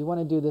point, right? We want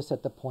to do this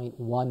at the point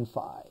 1,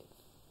 5.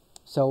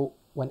 So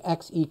when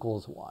x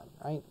equals 1,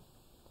 right?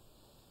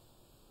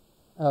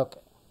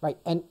 Okay, right,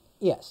 and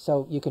yes,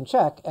 so you can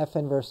check f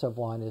inverse of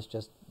 1 is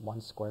just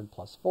 1 squared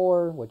plus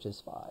 4, which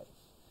is 5.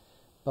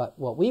 But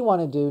what we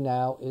want to do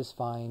now is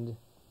find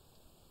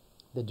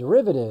the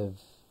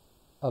derivative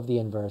of the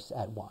inverse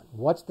at 1.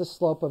 What's the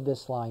slope of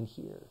this line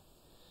here?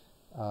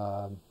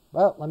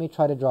 Well, let me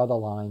try to draw the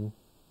line.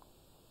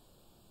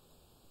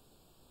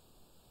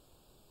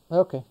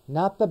 Okay,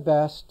 not the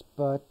best,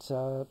 but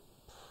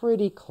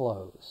pretty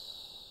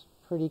close.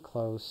 Pretty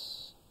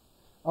close.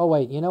 Oh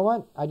wait, you know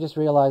what? I just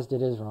realized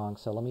it is wrong,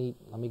 so let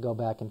me go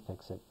back and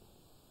fix it.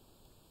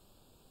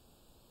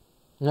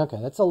 Okay,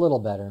 that's a little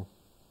better.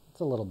 It's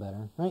a little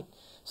better, right?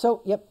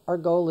 So, yep, our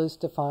goal is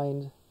to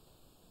find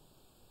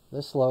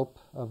the slope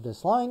of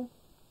this line.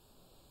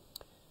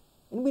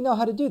 And we know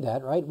how to do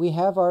that, right? We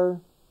have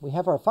our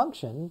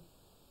function.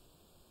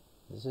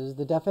 This is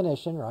the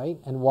definition, right?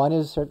 And 1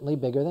 is certainly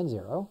bigger than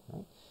 0,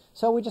 right?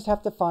 So we just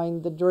have to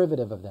find the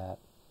derivative of that.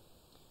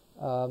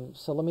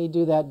 So let me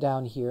do that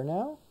down here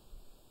now.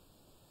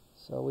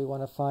 So we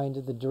want to find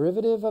the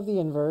derivative of the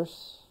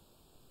inverse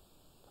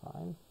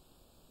prime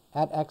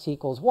at x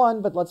equals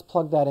 1, but let's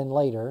plug that in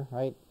later,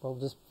 right? We'll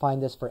just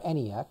find this for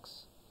any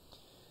x.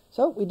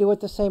 So we do it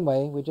the same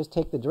way. We just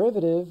take the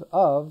derivative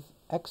of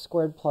x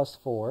squared plus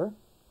 4.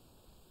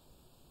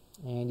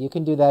 And you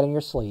can do that in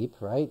your sleep,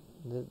 right?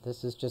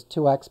 This is just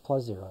 2x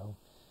plus 0.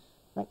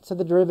 Right? So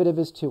the derivative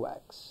is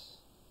 2x.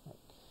 Right.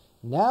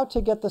 Now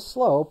to get the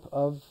slope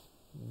of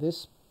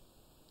this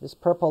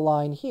purple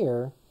line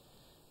here,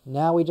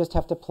 now we just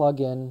have to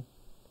plug in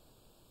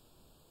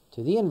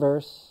to the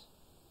inverse,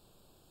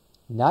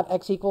 not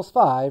x equals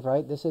 5,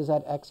 right? This is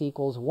at x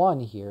equals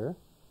 1 here.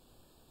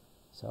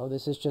 So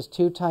this is just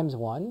 2 times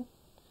 1,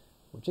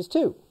 which is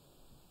 2.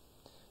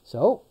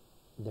 So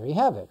there you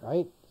have it,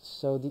 right?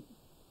 So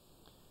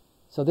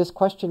this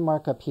question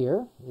mark up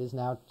here is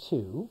now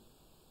 2.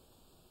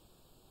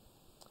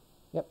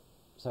 Yep.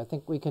 So I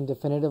think we can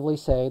definitively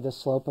say the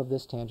slope of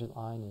this tangent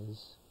line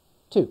is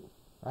 2,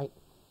 right?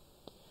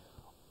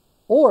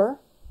 Or,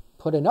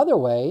 put another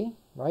way,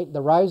 right,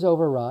 the rise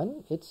over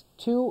run, it's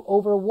 2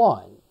 over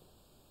 1,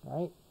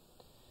 right?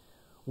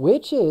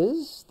 which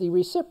is the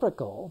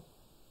reciprocal,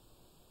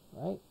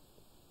 right?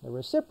 The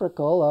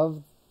reciprocal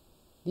of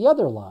the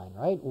other line,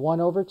 right? 1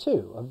 over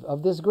 2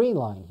 of this green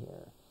line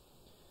here.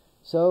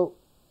 So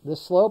the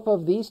slope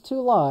of these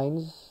two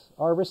lines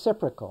are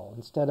reciprocal.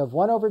 Instead of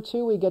 1 over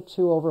 2, we get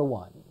 2 over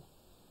 1,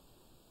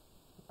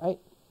 right?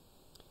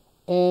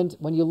 And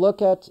when you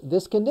look at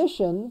this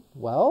condition,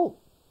 well,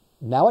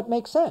 now it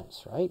makes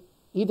sense, right?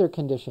 Either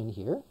condition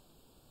here,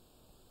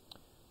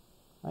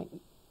 right?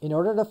 In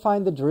order to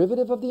find the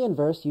derivative of the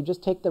inverse, you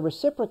just take the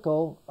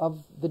reciprocal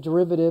of the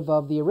derivative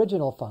of the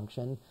original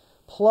function,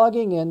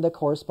 plugging in the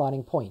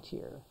corresponding point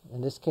here.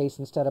 In this case,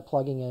 instead of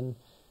plugging in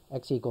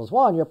x equals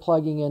 1, you're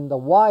plugging in the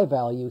y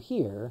value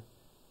here,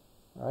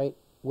 right,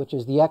 which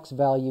is the x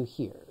value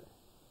here.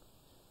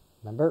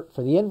 Remember,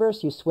 for the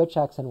inverse, you switch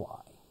x and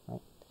y,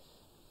 right?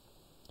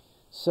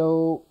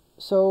 So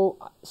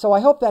I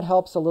hope that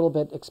helps a little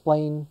bit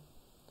explain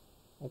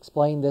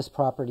this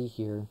property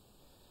here.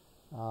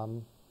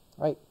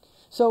 Right?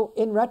 So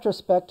in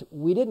retrospect,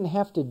 we didn't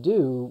have to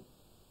do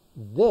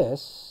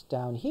this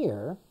down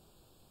here,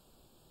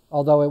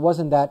 although it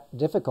wasn't that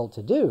difficult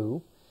to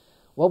do.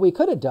 What we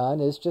could have done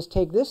is just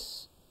take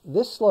this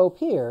slope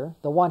here,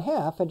 the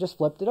 1/2, and just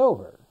flipped it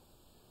over.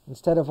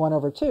 Instead of 1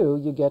 over 2,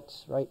 you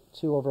get, right,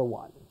 2 over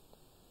 1.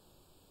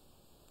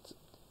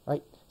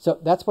 Right? So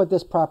that's what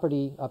this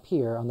property up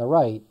here on the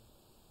right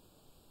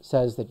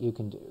says that you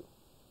can do.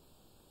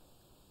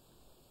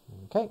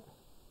 Okay?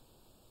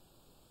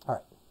 All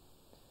right.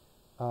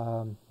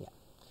 Yeah.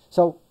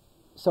 So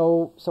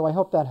I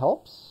hope that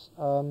helps.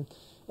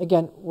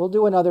 Again, we'll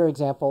do another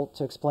example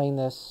to explain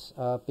this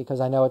because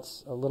I know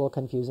it's a little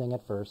confusing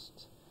at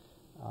first.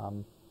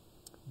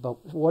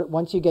 But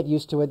once you get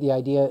used to it, the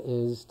idea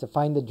is to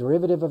find the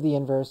derivative of the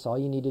inverse. All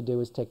you need to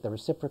do is take the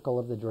reciprocal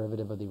of the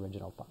derivative of the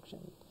original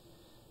function.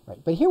 Right.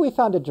 But here we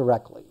found it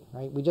directly.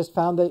 Right. We just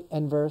found the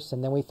inverse,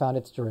 and then we found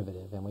its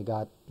derivative, and we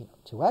got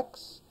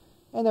 2x,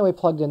 and then we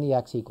plugged in the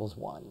x equals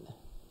 1.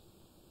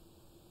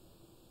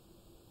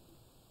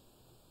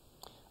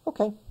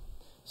 Okay,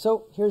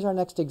 so here's our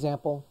next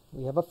example.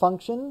 We have a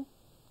function.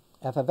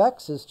 F of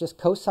x is just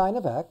cosine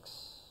of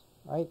x,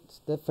 right? It's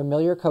the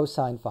familiar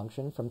cosine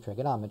function from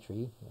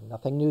trigonometry.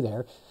 Nothing new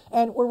there.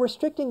 And we're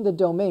restricting the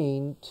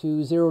domain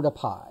to 0 to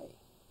pi.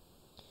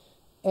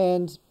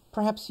 And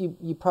perhaps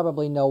you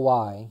probably know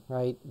why,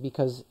 right?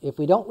 Because if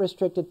we don't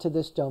restrict it to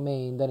this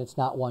domain, then it's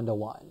not 1 to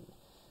 1.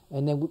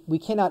 And then we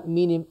cannot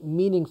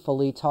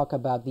meaningfully talk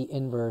about the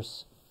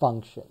inverse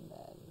function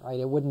then, right?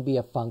 It wouldn't be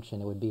a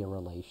function, it would be a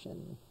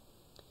relation.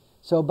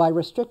 So by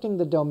restricting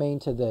the domain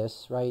to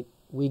this, right,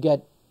 we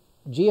get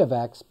g of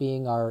x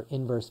being our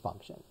inverse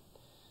function,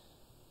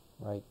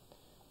 right?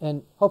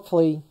 And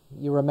hopefully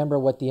you remember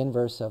what the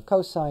inverse of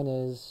cosine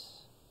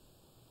is.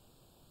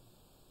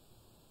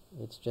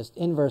 It's just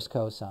inverse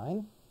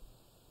cosine,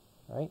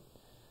 right?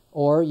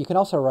 Or you can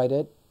also write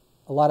it,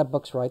 a lot of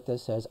books write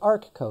this as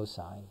arc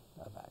cosine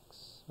of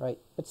x, right?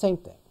 But same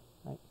thing,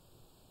 right?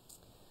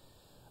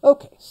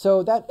 Okay,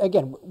 so that,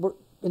 again,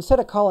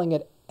 instead of calling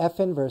it f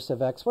inverse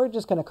of x, we're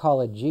just going to call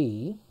it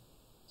g.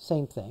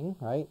 Same thing,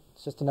 right?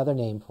 It's just another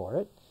name for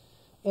it.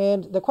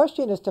 And the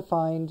question is to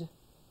find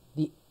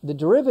the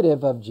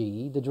derivative of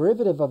g, the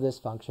derivative of this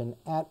function,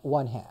 at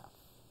 1/2.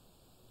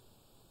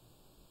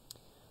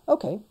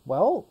 Okay,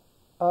 well,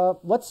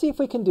 let's see if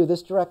we can do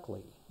this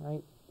directly,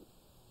 right?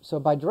 So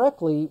by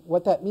directly,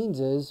 what that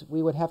means is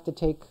we would have to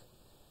take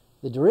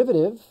the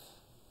derivative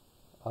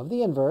of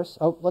the inverse,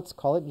 let's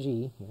call it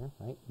g here,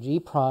 right? G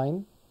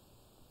prime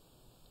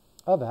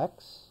of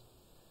x,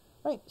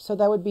 right? So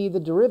that would be the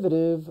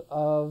derivative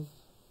of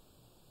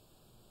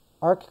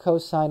arc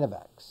cosine of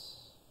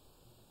x.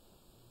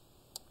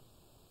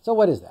 So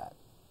what is that?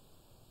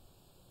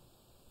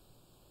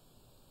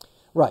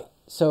 Right,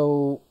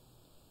 so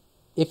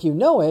if you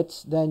know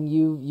it, then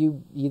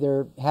you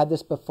either had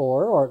this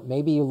before or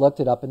maybe you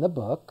looked it up in the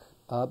book,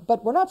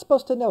 but we're not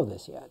supposed to know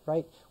this yet,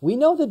 right? We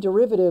know the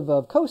derivative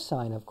of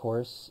cosine, of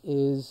course,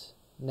 is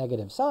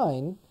negative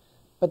sine,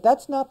 but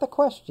that's not the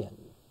question.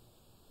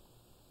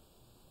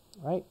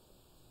 Right?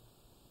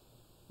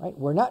 Right?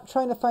 We're not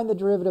trying to find the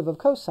derivative of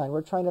cosine.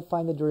 We're trying to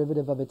find the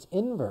derivative of its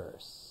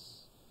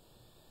inverse.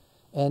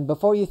 And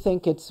before you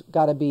think it's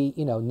got to be,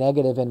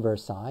 negative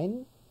inverse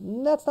sine,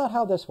 that's not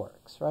how this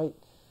works, right?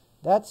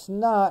 That's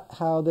not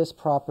how this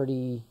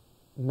property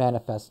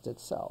manifests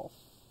itself,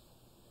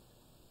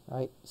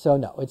 right? So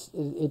no,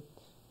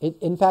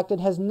 in fact,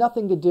 it has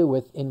nothing to do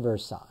with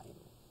inverse sine.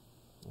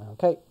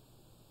 Okay?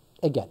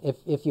 Again,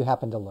 if you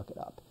happen to look it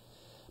up.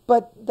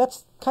 But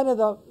that's kind of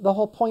the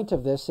whole point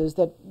of this, is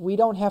that we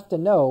don't have to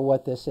know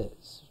what this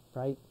is,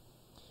 right?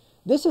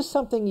 This is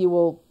something you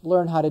will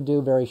learn how to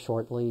do very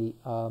shortly,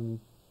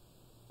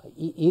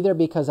 either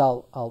because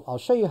I'll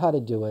show you how to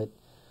do it,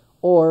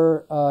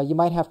 or you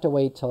might have to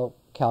wait till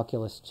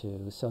Calculus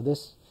 2. So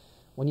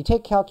when you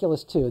take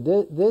Calculus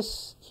 2,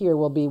 this here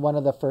will be one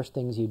of the first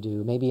things you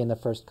do, maybe in the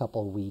first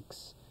couple of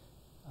weeks.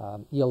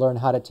 You'll learn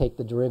how to take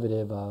the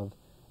derivative of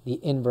the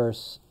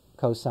inverse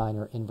cosine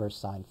or inverse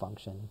sine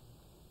function.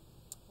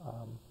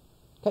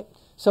 Okay,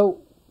 so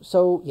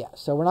yeah,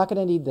 so we're not going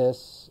to need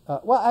this.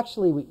 Well,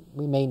 actually,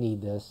 we may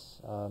need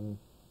this,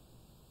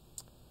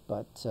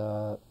 but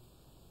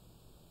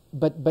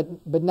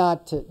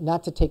not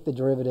to take the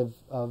derivative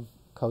of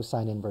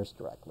cosine inverse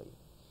directly.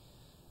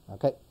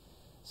 Okay,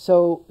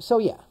 so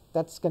yeah,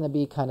 that's going to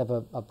be kind of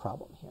a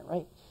problem here,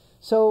 right?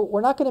 So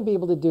we're not going to be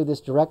able to do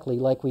this directly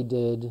like we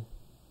did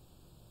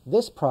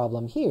this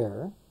problem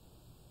here.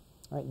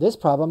 Right? This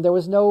problem, there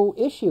was no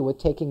issue with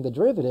taking the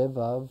derivative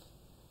of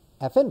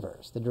f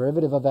inverse, the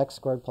derivative of x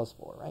squared plus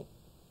 4, right?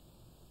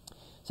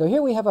 So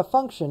here we have a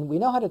function. We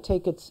know how to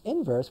take its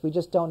inverse. We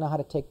just don't know how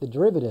to take the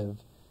derivative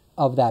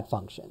of that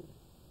function.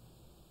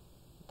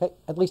 Okay,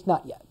 at least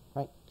not yet,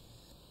 right?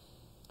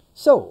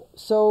 So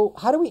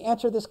how do we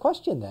answer this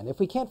question then? If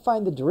we can't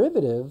find the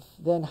derivative,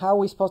 then how are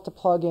we supposed to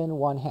plug in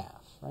 1/2,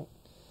 right?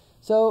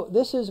 So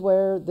this is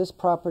where this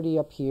property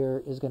up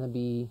here is going to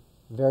be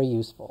very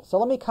useful. So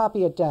let me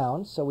copy it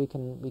down so we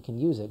can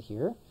use it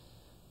here.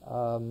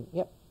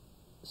 Yep.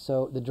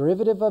 So the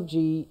derivative of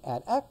g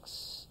at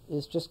x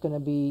is just going to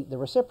be the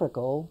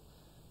reciprocal,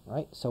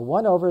 right? So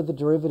 1 over the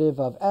derivative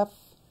of f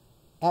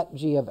at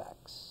g of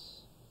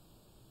x.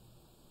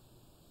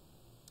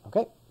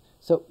 Okay,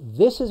 so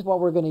this is what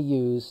we're going to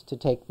use to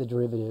take the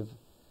derivative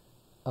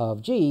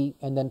of g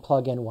and then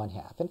plug in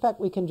 1/2. In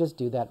fact, we can just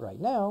do that right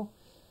now.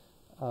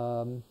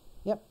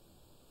 Yep.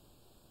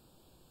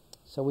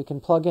 So we can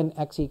plug in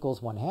x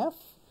equals 1/2.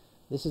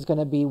 This is going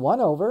to be 1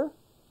 over,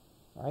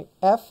 right,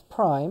 f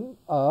prime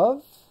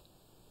of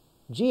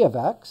g of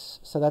x.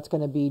 So that's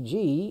going to be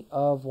g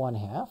of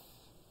 1/2.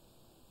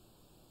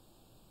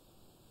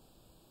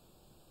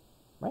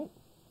 Right?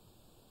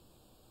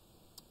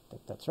 I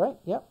think that's right.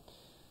 Yep.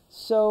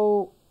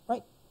 So,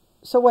 right.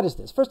 So what is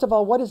this? First of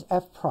all, what is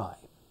f prime?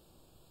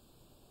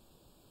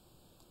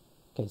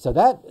 Okay, so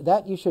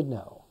that you should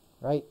know,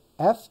 right?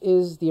 F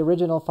is the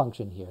original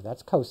function here.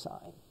 That's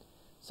cosine.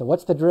 So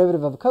what's the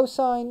derivative of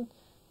cosine?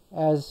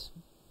 As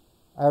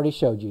I already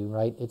showed you,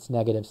 right? It's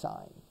negative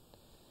sine.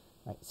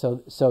 Right.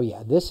 So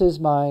yeah, this is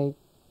my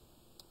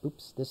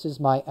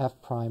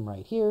f prime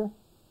right here.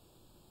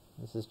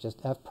 This is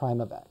just f prime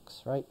of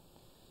x, right?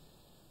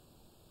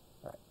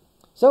 All right.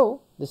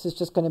 So this is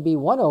just going to be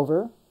 1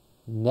 over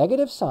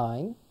negative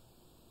sine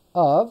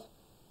of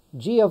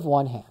g of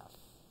 1/2.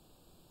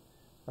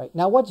 Right.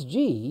 Now what's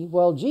g?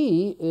 Well,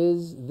 g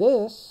is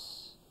this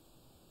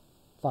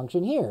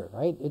function here,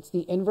 right? It's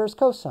the inverse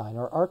cosine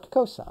or arc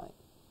cosine.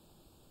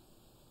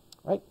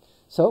 Right?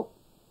 So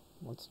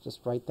let's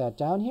just write that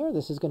down here.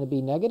 This is going to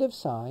be negative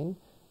sine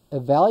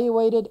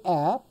evaluated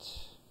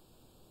at,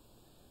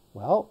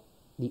 well,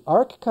 the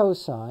arc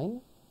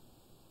cosine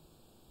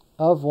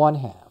of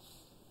 1/2.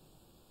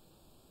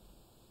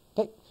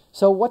 Okay,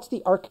 so what's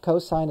the arc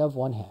cosine of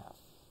 1/2?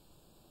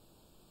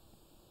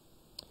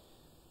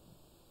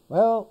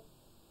 Well,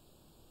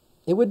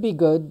 it would be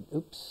good,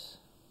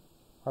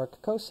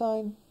 arc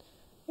cosine.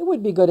 It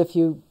would be good if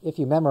you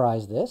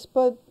memorize this,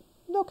 but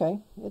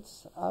okay,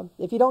 it's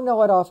if you don't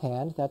know it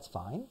offhand, that's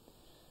fine.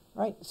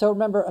 Right? So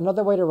remember,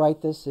 another way to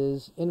write this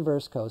is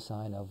inverse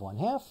cosine of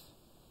 1/2.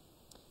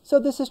 So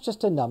this is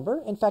just a number.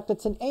 In fact,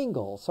 it's an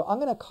angle. So I'm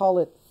going to call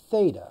it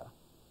theta.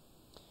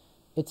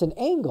 It's an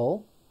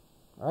angle,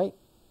 right,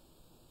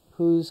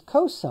 whose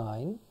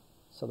cosine,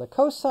 so the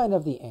cosine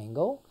of the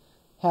angle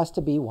has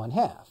to be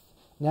 1/2.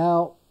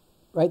 Now,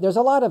 right, there's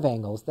a lot of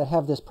angles that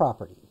have this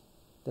property,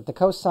 that the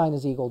cosine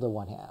is equal to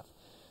 1/2.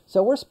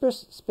 So we're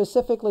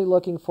specifically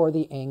looking for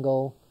the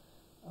angle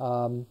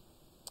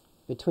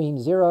between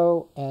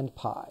 0 and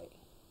pi.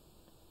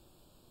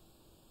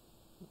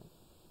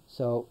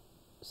 So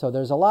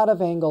there's a lot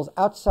of angles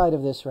outside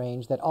of this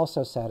range that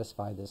also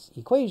satisfy this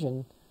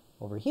equation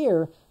over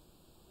here,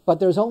 but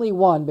there's only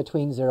one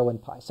between 0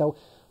 and pi. So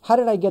how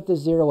did I get this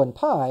 0 and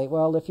pi?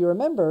 Well, if you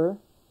remember,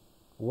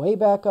 way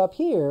back up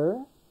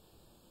here,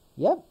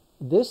 yep,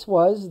 this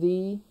was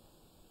the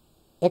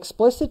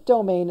explicit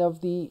domain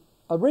of the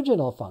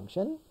original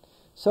function.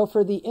 So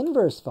for the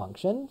inverse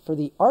function, for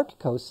the arc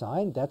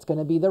cosine, that's going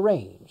to be the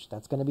range.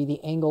 That's going to be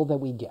the angle that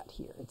we get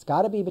here. It's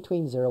got to be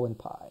between 0 and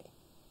pi.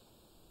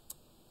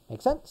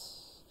 Make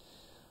sense?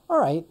 All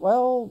right,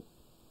 well,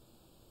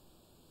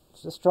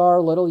 let's just draw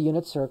our little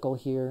unit circle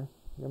here.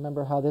 You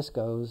remember how this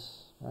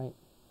goes, right?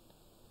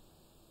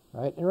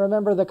 Right, and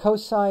remember the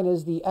cosine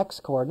is the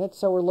x-coordinate,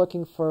 so we're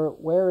looking for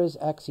where is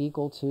x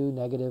equal to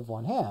negative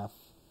 1/2.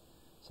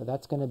 So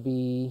that's going to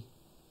be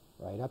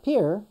right up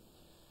here.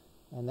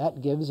 And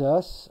that gives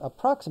us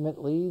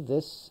approximately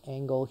this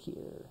angle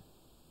here,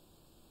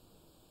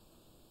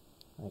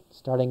 right,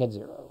 starting at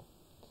 0.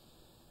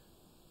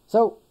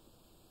 So,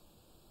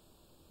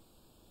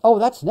 oh,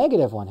 that's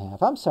negative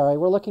 1/2. I'm sorry,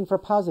 we're looking for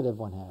positive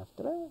 1/2.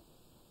 Did I?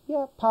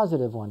 Yeah,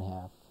 positive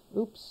 1/2.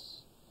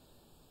 Oops.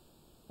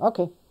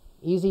 Okay,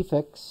 easy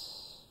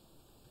fix.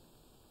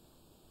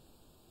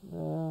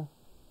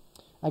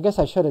 I guess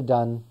I should have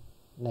done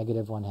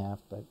negative 1/2,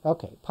 but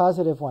okay,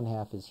 positive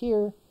 1/2 is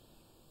here.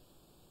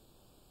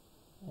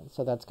 And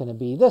so that's going to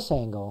be this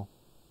angle,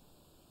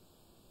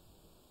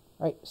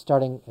 right,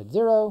 starting at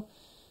 0.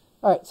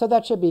 All right, so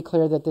that should be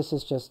clear that this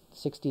is just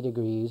 60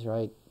 degrees,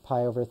 right?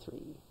 Pi over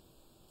 3.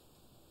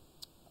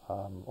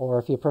 Or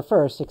if you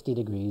prefer, 60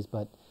 degrees,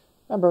 but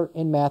remember,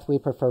 in math we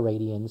prefer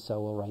radians, so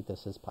we'll write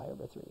this as pi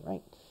over 3,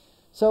 right?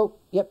 So,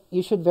 yep,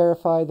 you should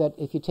verify that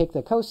if you take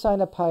the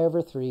cosine of pi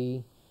over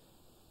 3,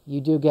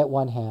 you do get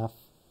 1/2.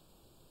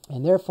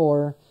 And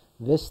therefore,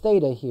 this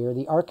theta here,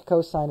 the arc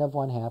cosine of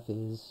 1/2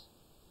 is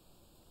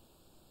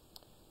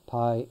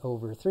pi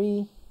over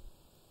 3.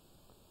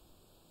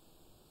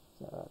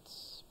 So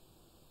that's,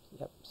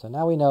 yep. So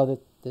now we know that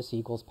this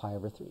equals pi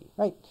over 3,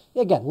 right?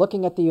 Again,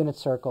 looking at the unit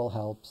circle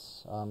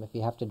helps. If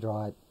you have to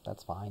draw it,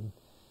 that's fine.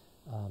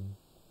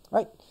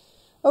 Right.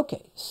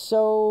 Okay,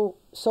 so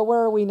where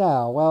are we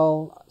now?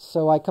 Well,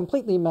 so I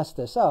completely messed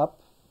this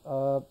up.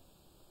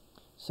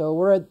 So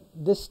we're at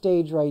this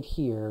stage right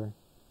here.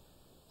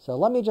 So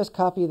let me just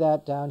copy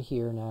that down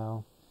here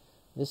now.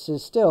 This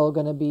is still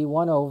going to be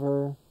 1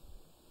 over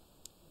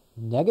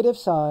negative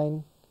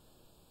sine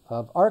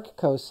of arc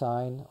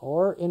cosine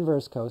or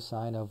inverse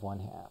cosine of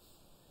 1/2.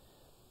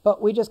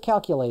 But we just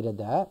calculated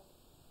that,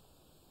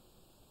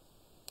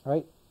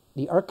 right?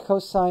 The arc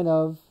cosine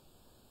of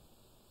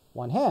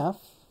 1/2,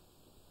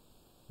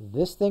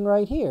 this thing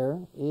right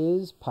here,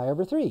 is pi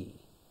over 3,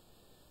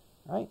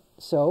 right?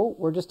 So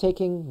we're just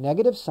taking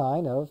negative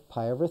sine of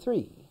pi over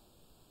 3.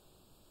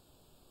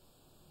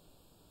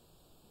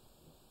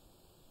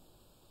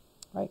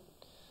 Right?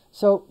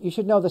 So you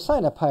should know the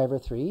sine of pi over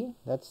 3,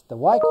 that's the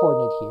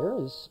y-coordinate here,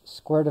 is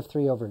square root of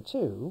 3 over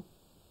 2.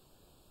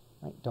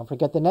 Right? Don't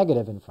forget the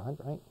negative in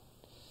front, right?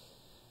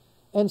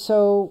 And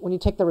so when you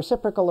take the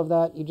reciprocal of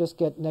that, you just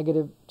get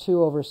negative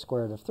 2 over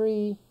square root of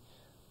 3.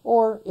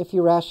 Or if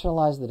you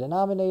rationalize the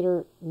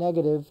denominator,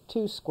 negative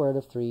 2 square root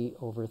of 3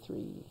 over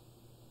 3.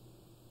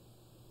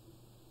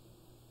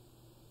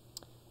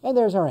 And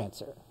there's our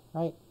answer,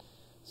 right?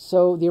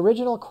 So the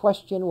original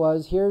question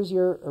was, here's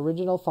your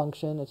original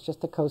function. It's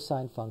just a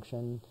cosine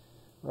function,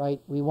 right?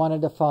 We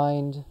wanted to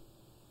find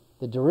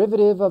the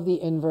derivative of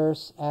the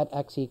inverse at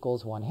x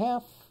equals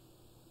 1/2.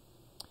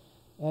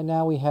 And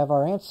now we have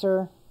our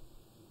answer.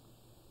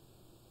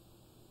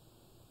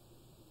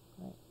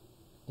 Right.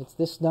 It's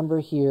this number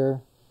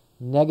here,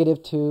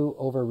 negative 2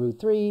 over root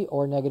 3,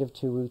 or negative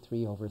 2 root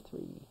 3 over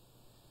 3.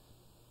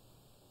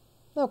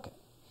 Okay.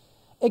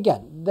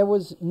 Again, there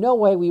was no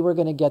way we were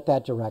going to get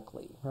that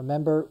directly.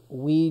 Remember,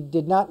 we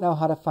did not know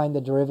how to find the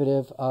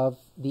derivative of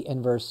the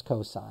inverse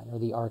cosine, or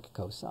the arc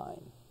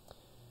cosine.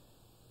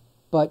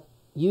 But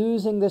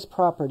using this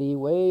property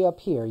way up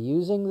here,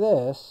 using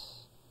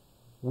this,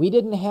 we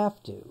didn't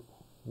have to.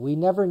 We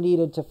never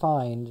needed to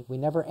find, we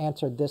never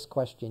answered this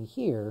question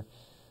here,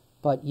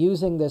 but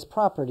using this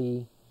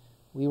property,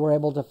 we were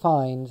able to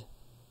find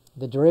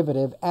the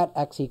derivative at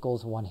x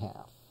equals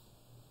 1/2.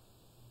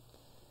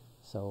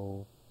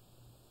 So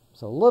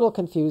a little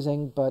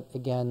confusing, but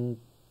again,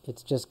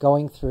 it's just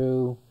going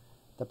through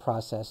the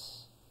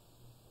process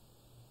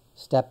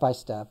step by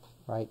step,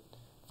 right?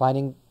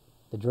 Finding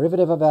the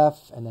derivative of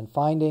f, and then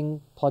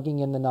plugging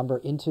in the number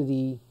into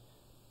the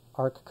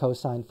arc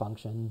cosine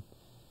function,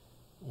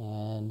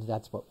 and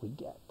that's what we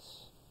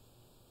get.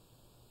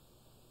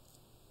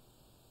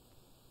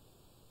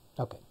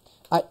 Okay,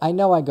 I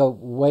know I go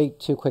way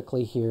too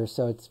quickly here,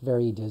 so it's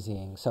very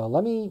dizzying. So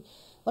let me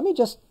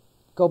just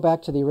go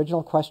back to the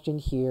original question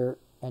here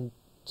and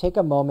take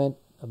a moment,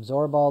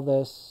 absorb all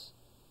this,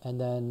 and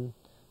then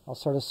I'll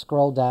sort of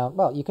scroll down.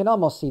 Well, you can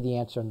almost see the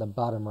answer in the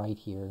bottom right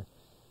here.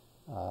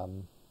 Yeah,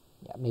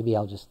 maybe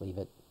I'll just leave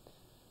it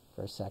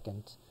for a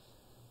second.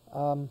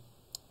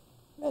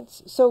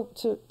 So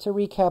to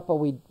recap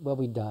what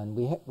we've done,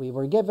 we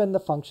were given the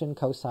function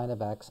cosine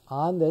of x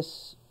on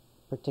this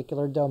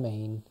particular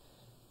domain.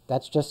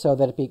 That's just so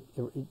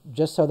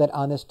that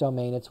on this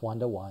domain it's 1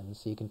 to 1.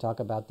 So you can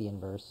talk about the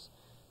inverse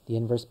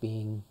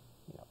being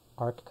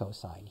arc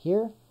cosine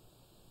here,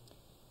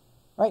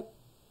 right?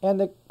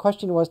 And the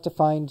question was to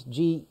find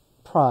g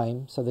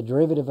prime, so the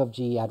derivative of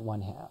g at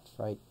 1/2,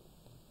 right?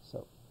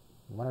 So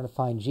we wanted to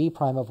find g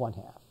prime of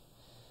 1/2.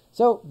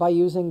 So by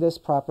using this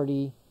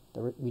property,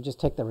 we just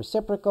take the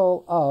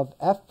reciprocal of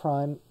f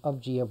prime of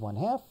g of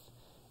 1/2,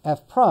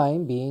 f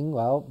prime being,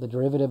 well, the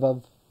derivative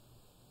of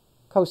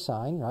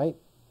cosine, right,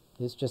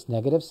 is just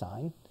negative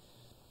sine.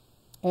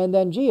 And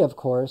then g, of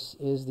course,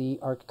 is the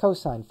arc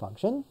cosine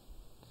function.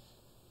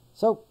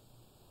 So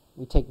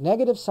we take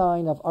negative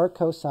sine of arc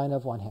cosine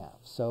of 1/2.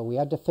 So we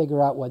had to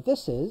figure out what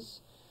this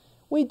is.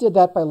 We did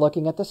that by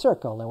looking at the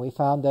circle, and we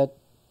found that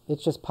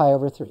it's just pi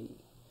over 3.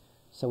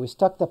 So we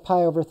stuck the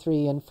pi over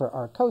 3 in for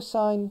arc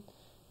cosine.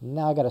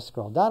 Now I got to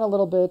scroll down a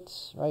little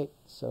bit, right?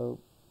 So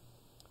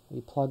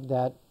we plugged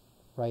that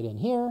right in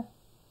here.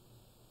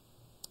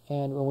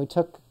 And when we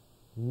took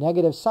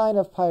negative sine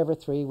of pi over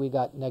 3, we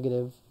got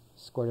negative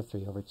square root of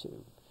 3 over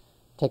 2.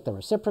 Take the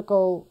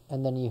reciprocal,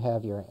 and then you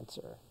have your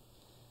answer.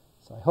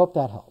 So I hope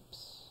that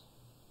helps.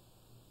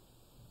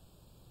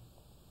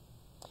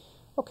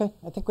 Okay,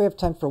 I think we have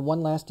time for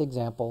one last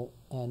example,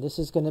 and this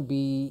is going to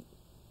be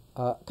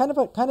kind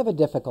of a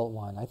difficult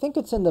one. I think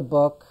it's in the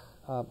book.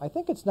 I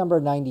think it's number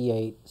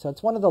 98, so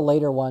it's one of the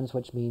later ones,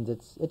 which means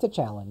it's a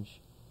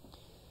challenge.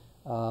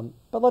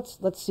 But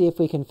let's see if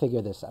we can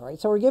figure this out. Right?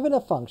 So we're given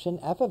a function,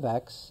 f of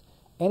x,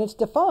 and it's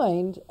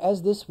defined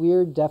as this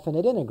weird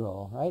definite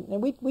integral, right?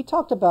 And we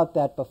talked about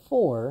that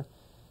before,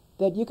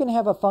 that you can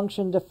have a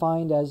function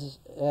defined as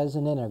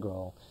an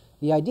integral.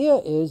 The idea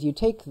is you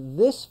take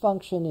this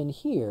function in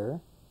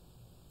here,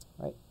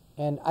 right?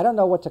 And I don't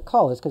know what to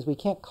call this because we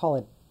can't call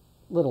it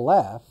little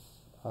f,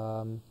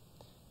 and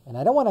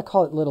I don't want to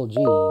call it little g.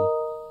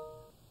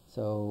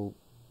 So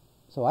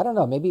I don't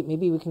know. Maybe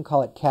we can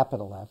call it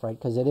capital F, right?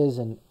 Because it is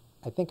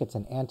I think it's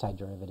an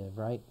antiderivative,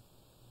 right?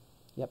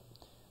 Yep.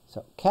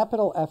 So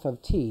capital F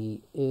of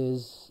t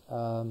is,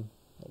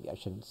 maybe I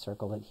shouldn't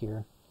circle it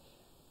here,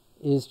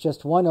 is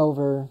just 1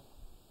 over,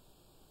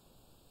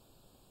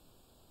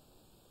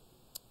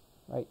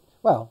 right?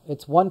 Well,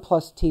 it's 1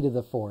 plus t to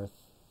the 4th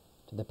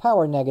to the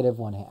power negative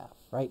 1/2,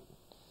 right?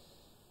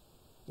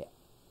 Yeah.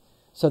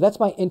 So that's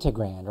my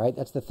integrand, right?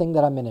 That's the thing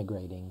that I'm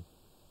integrating,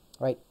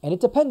 right? And it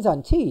depends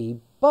on t,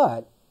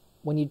 but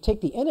when you take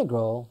the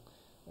integral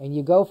and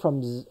you go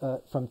from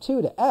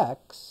 2 to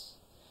x,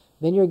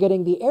 then you're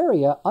getting the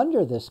area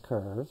under this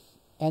curve,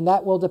 and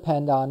that will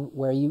depend on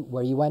where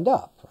you end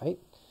up, right?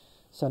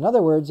 So in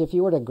other words, if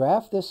you were to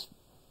graph this,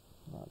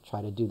 I'll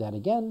try to do that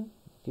again.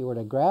 If you were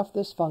to graph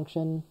this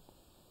function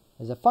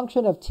as a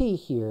function of t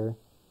here,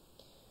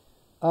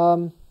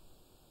 so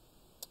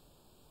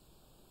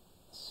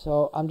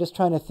I'm just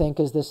trying to think,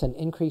 is this an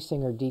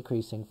increasing or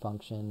decreasing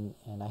function?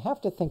 And I have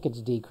to think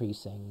it's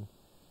decreasing,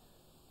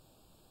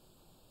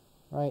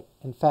 right?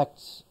 In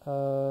fact,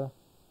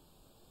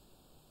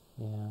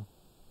 yeah.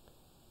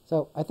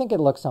 So I think it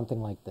looks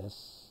something like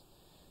this.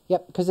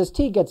 Yep, because as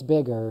t gets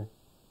bigger,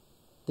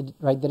 the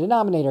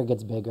denominator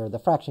gets bigger, the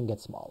fraction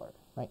gets smaller,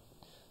 right?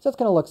 So it's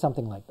going to look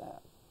something like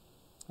that,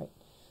 right?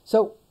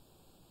 So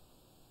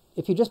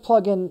if you just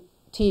plug in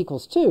t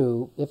equals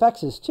 2, if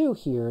x is 2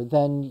 here,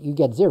 then you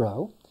get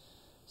 0.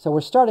 So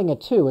we're starting at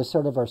 2 as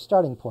sort of our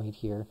starting point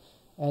here.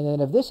 And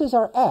then if this is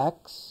our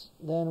x,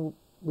 then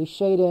we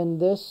shade in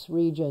this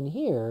region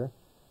here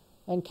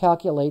and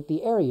calculate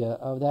the area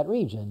of that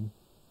region.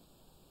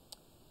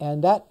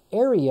 And that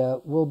area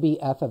will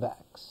be f of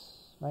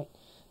x, right?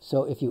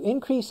 So if you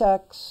increase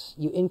x,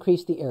 you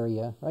increase the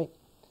area, right?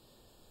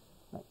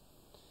 Right.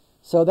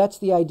 So that's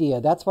the idea.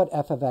 That's what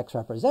f of x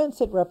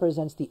represents. It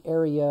represents the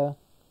area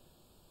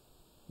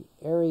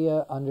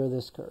under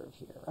this curve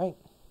here, right?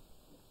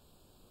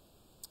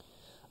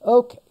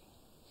 Okay.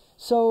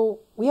 So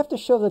we have to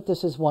show that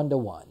this is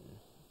 1-to-1.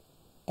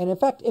 And in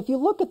fact, if you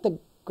look at the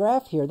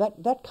graph here,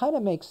 that kind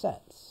of makes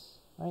sense,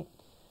 right?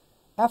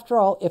 After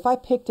all, if I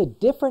picked a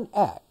different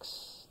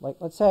x, like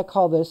let's say I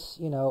call this,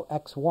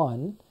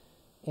 x1,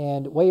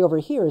 and way over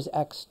here is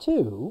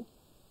x2,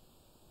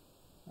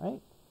 right?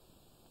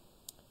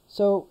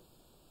 So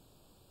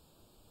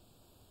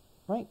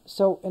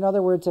in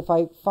other words, if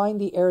I find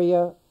the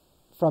area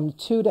from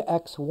 2 to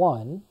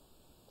x1,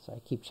 so I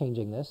keep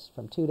changing this,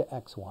 from 2 to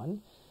x1,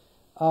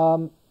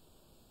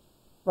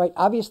 right,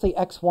 obviously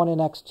x1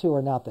 and x2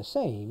 are not the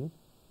same,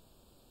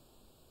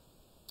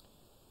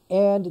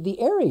 and the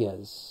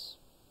areas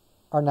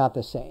are not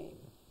the same,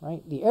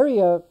 right? The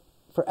area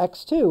for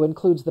x2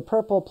 includes the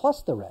purple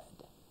plus the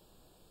red,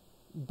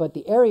 but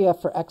the area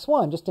for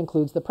x1 just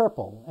includes the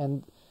purple,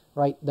 and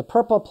right, the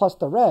purple plus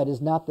the red is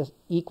not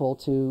equal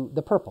to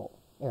the purple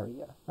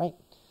area, right?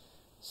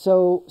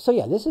 So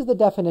yeah, this is the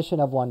definition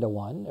of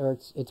 1-to-1, or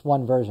it's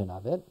one version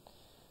of it,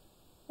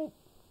 right?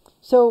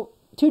 So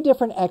two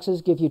different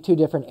x's give you two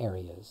different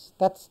areas.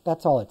 That's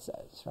all it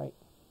says, right?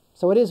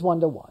 So it is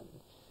 1-to-1.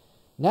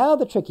 Now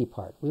the tricky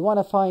part, we want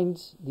to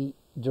find the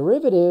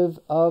derivative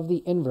of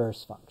the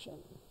inverse function.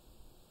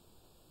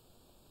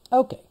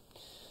 Okay,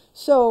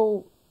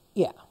 so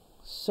yeah,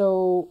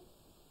 so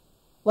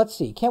let's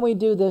see, can we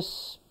do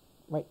this,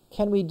 right?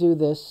 Can we do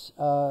this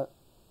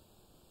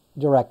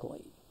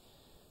directly?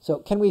 So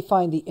can we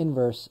find the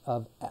inverse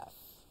of f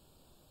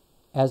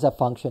as a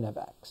function of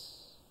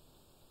x?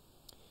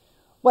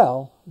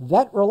 Well,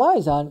 that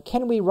relies on,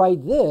 can we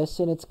write this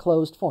in its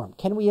closed form?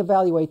 Can we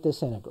evaluate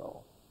this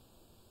integral?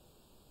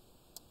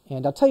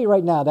 And I'll tell you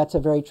right now, that's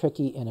a very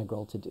tricky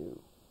integral to do.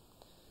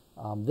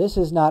 This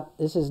is not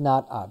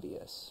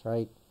obvious,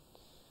 right?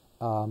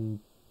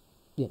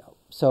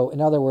 So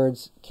in other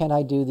words, can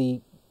I do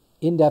the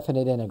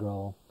indefinite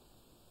integral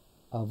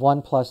of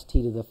 1 plus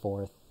t to the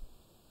 4th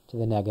to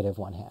the negative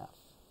 1/2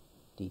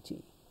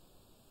 dt,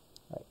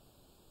 right?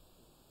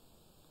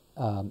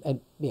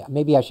 And yeah,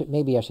 maybe I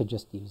should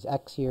just use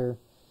x here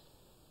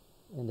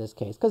in this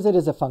case, because it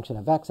is a function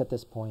of x at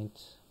this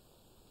point.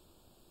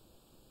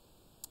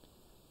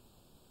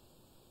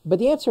 But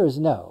the answer is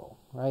no,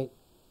 right?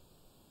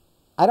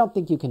 I don't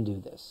think you can do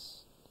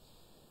this.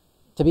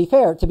 To be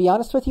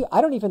honest with you,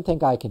 I don't even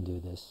think I can do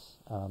this.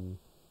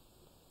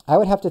 I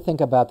would have to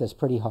think about this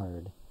pretty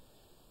hard.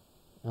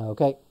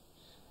 Okay?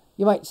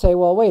 You might say,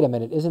 well, wait a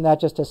minute, isn't that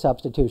just a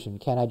substitution?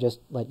 Can't I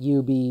just let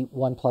u be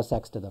 1 plus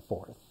x to the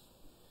 4th?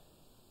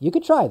 You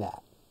could try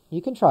that.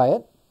 You can try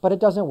it, but it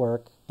doesn't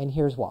work, and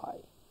here's why.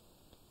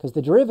 because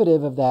the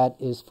derivative of that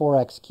is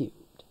 4x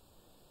cubed.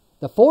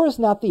 The 4 is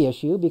not the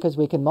issue because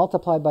we can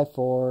multiply by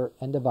 4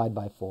 and divide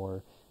by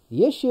 4.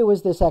 The issue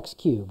is this x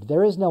cubed.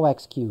 There is no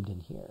x cubed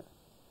in here,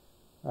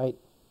 right?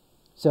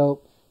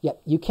 So, yeah,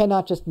 you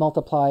cannot just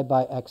multiply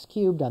by x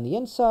cubed on the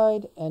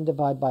inside and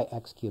divide by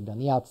x cubed on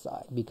the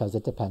outside because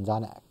it depends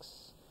on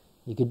x.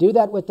 You could do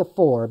that with the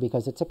 4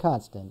 because it's a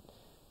constant.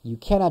 You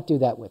cannot do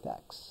that with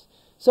x.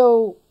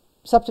 So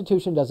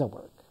substitution doesn't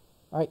work,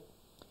 all right?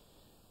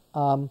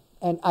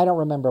 And I don't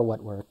remember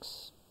what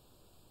works.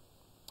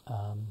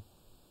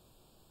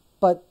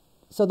 But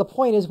so the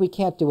point is we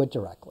can't do it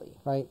directly,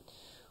 right?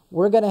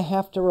 We're going to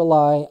have to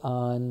rely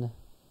on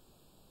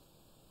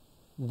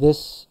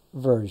this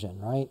version,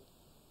 right?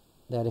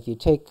 That if you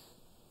take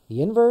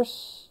the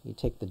inverse, you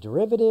take the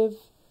derivative,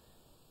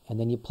 and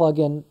then you plug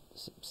in,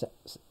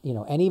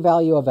 any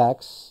value of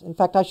x. In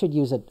fact, I should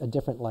use a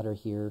different letter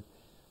here.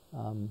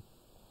 How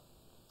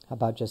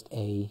about just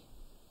a,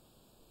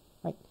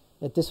 right?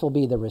 That this will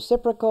be the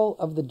reciprocal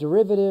of the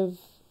derivative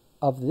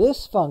of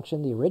this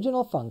function, the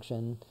original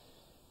function,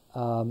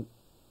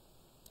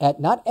 at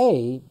not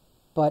a,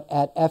 but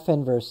at f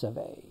inverse of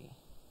a.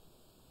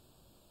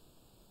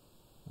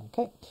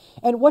 Okay,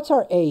 and what's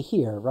our a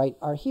here, right?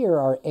 Our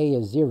a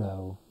is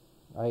 0,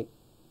 right?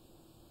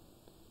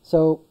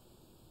 So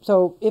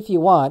if you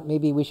want,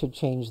 maybe we should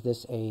change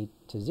this a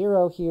to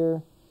 0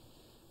 here.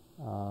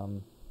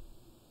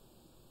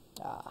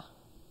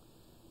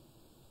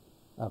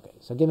 Okay,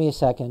 so give me a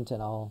second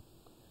and I'll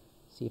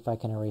see if I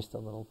can erase the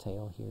little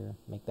tail here.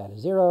 Make that a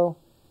 0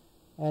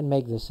 and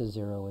make this a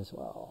 0 as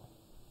well.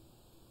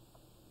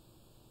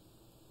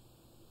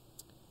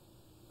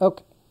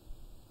 Okay.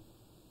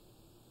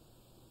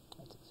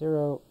 That's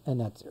 0 and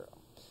that's 0.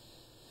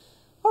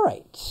 All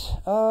right.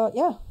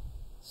 Yeah.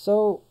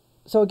 So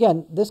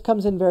again, this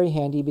comes in very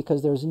handy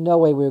because there's no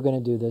way we were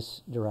going to do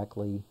this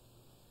directly.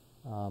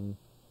 Right?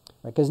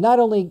 Because not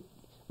only,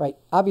 right,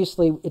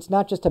 obviously it's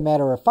not just a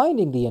matter of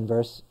finding the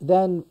inverse.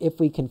 Then if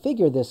we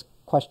configure this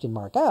question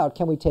mark out,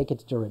 can we take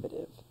its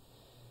derivative?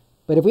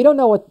 But if we don't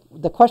know what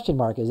the question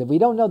mark is, if we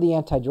don't know the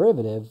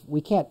antiderivative,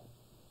 we can't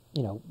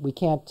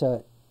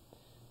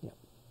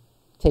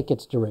take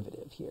its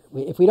derivative here.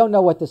 If we don't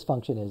know what this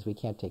function is, we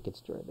can't take its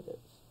derivative,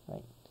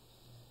 right?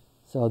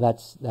 So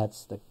that's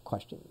the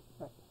question,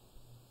 right?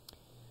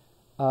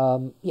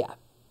 Yeah,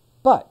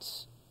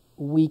 but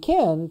we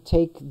can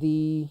take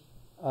the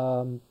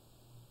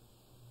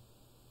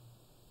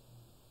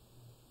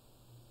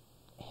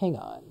hang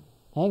on.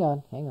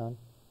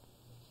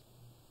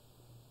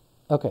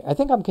 Okay, I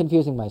think I'm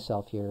confusing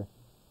myself here.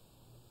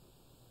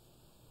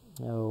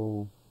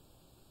 No,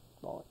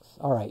 bollocks.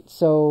 All right,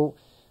 so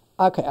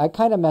okay, I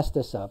kind of messed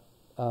this up.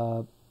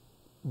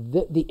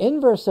 The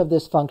inverse of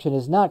this function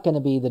is not going to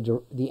be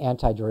the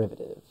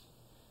antiderivative,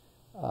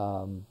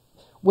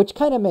 which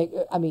kind of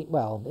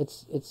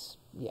it's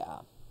yeah.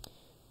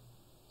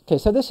 Okay,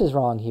 so this is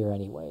wrong here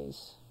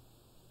anyways.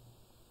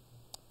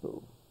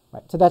 Ooh,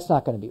 right, so that's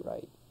not going to be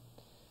right.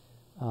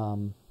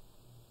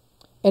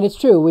 And it's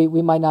true,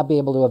 we might not be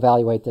able to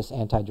evaluate this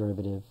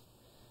antiderivative,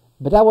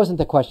 but that wasn't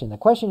the question. The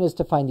question is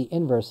to find the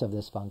inverse of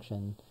this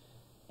function,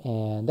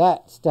 and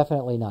that's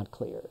definitely not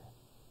clear.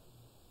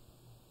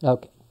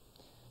 Okay,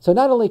 so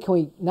not only can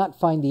we not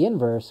find the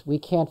inverse, we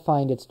can't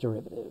find its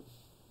derivative.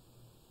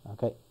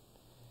 Okay,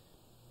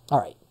 all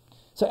right.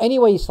 So any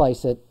way you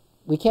slice it,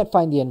 we can't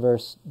find the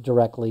inverse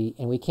directly,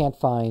 and we can't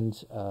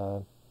find,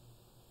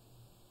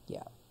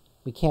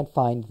 we can't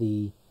find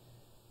the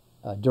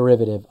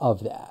derivative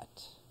of that.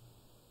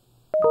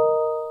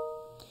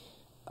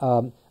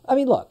 I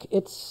mean, look,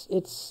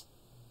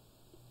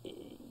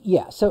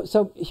 yeah,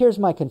 so here's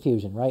my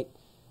confusion, right?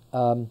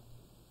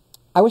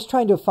 I was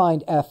trying to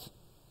find f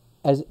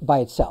as by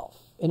itself.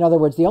 In other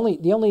words, the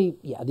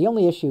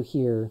only issue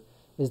here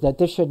is that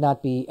this should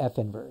not be f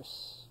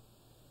inverse.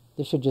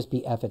 This should just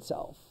be f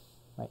itself,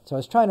 right? So I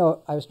was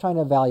trying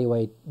to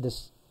evaluate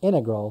this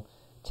integral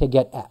to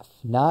get f,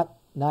 not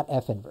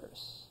f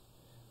inverse,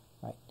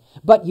 right?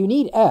 But you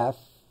need f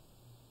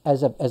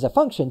as a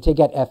function to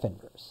get f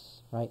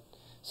inverse, right?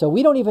 So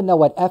we don't even know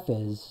what f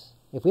is.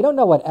 If we don't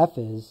know what f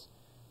is,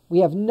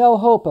 we have no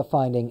hope of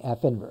finding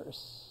f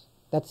inverse.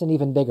 That's an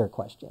even bigger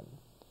question.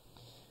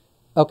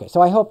 Okay, so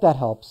I hope that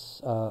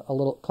helps a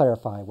little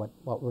clarify what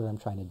I'm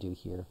trying to do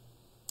here.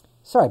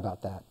 Sorry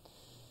about that.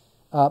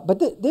 But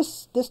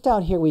this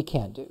down here we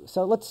can do.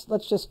 So let's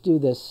just do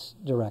this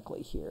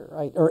directly here,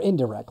 right? Or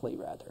indirectly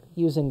rather,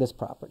 using this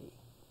property.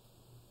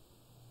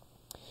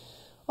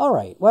 All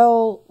right,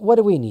 well, what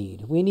do we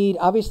need? We need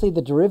obviously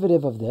the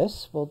derivative of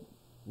this.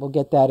 We'll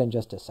get that in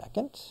just a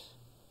second.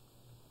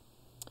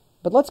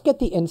 But let's get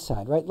the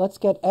inside, right? Let's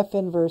get f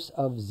inverse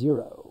of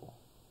 0,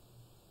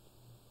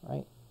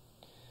 right?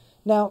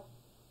 Now,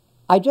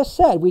 I just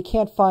said we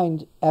can't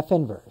find f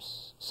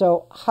inverse.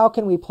 So how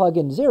can we plug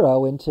in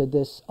 0 into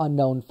this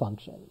unknown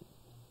function?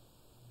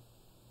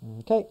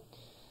 Okay,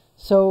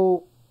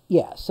 so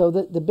yeah, so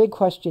the big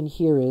question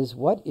here is,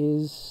 what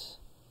is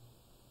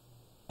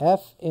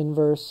f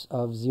inverse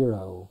of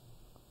 0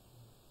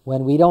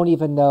 when we don't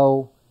even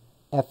know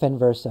f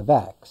inverse of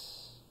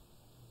x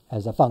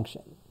as a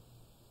function,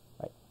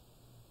 right?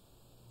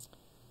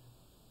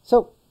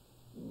 So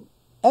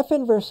f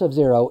inverse of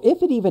 0,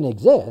 if it even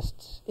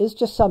exists, is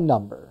just some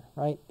number,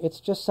 right? It's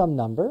just some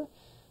number.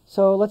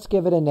 So let's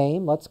give it a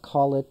name. Let's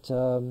call it,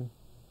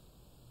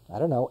 I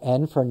don't know,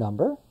 n for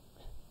number,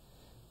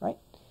 right?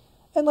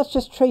 And let's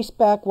just trace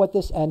back what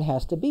this n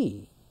has to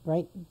be,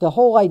 right? The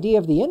whole idea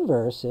of the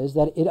inverse is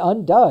that it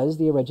undoes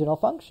the original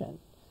function.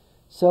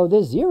 So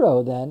this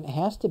 0 then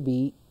has to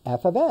be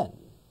f of n,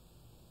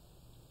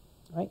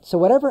 right? So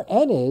whatever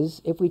n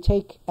is, if we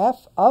take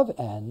f of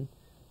n,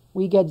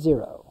 we get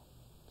 0.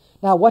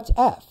 Now what's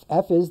f?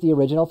 F is the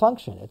original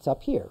function. It's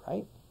up here,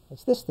 right?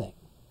 It's this thing.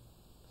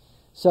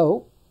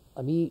 So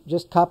let me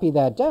just copy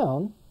that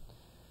down,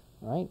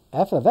 right?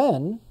 F of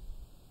n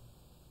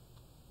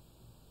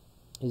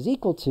is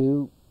equal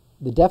to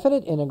the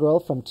definite integral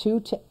from 2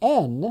 to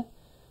n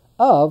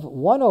of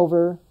 1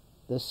 over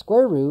the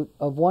square root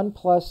of 1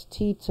 plus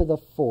t to the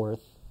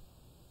 4th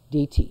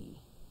dt.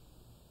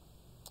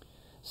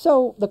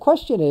 So the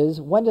question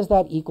is, when does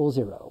that equal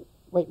 0?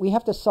 Right, we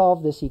have to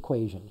solve this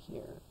equation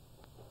here.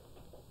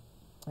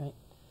 Right?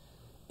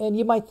 And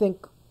you might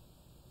think,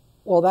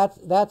 well, that's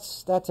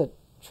a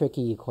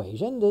tricky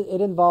equation.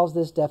 It involves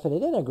this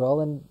definite integral,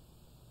 and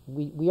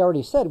we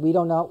already said we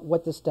don't know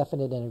what this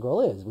definite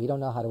integral is. We don't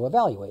know how to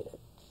evaluate it.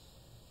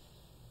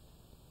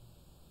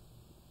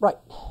 Right.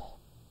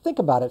 Think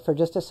about it for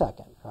just a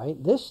second,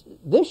 right? This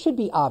should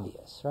be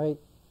obvious, right?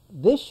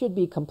 This should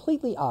be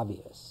completely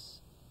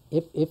obvious.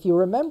 If you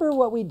remember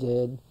what we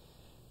did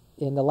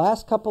in the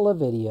last couple of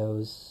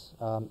videos,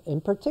 in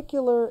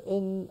particular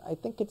in, I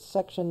think it's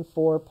section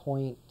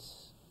 4.4,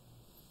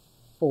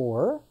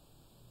 4.3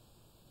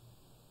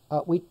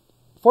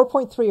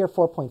 or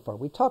 4.4,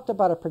 we talked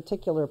about a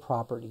particular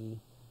property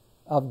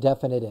of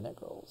definite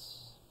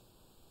integrals.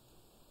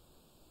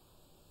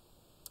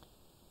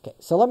 Okay,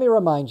 so let me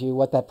remind you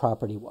what that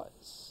property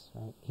was.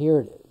 Right? Here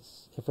it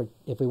is.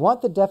 If we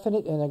want the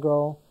definite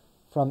integral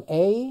from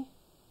a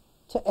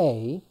to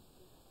a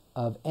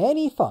of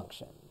any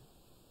function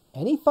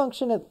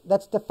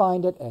that's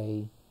defined at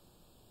a,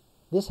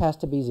 this has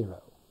to be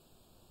 0.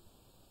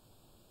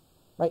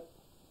 Right?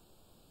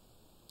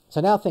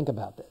 So now think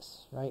about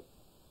this, right?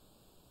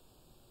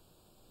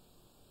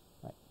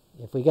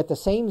 If we get the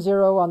same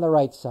 0 on the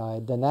right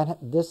side, then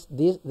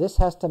this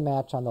has to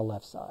match on the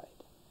left side.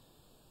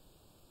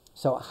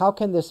 So how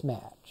can this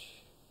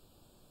match?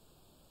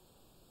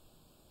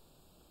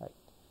 Right.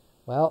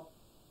 Well,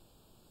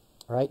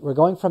 right, we're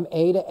going from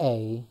A to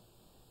A.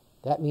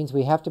 That means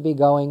we have to be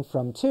going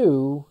from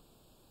 2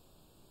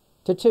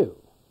 to 2.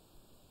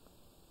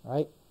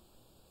 Right?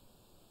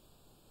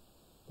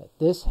 That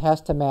this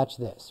has to match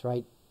this,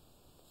 right?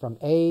 From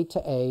A to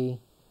A,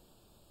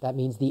 that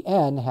means the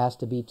n has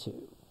to be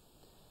 2.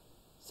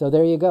 So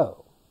there you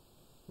go.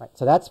 Right.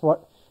 So that's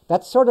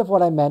sort of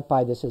what I meant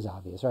by this is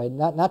obvious, right?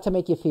 Not to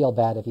make you feel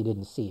bad if you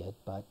didn't see it,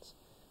 but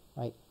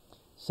right.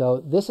 So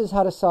this is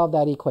how to solve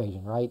that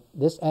equation, right?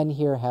 This n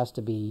here has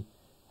to be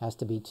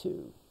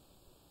 2.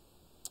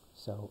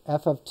 So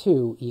f of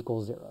 2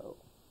 equals 0,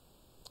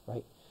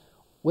 right?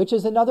 Which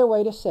is another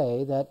way to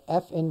say that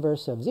f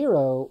inverse of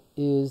 0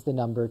 is the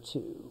number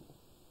 2.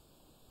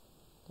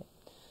 Okay.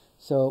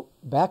 So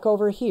back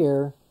over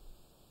here,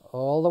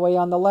 all the way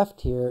on the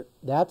left here,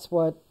 that's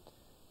what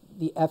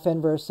the f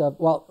inverse of,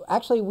 well,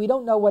 actually, we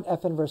don't know what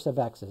f inverse of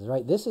x is,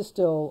 right? This is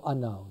still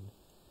unknown.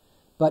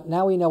 But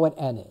now we know what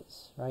n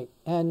is, right?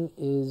 N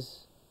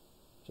is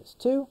just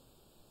 2.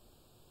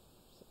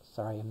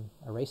 Sorry, I'm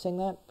erasing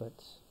that,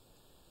 but...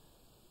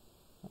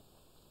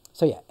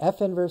 So yeah,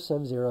 f inverse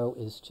of 0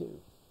 is 2.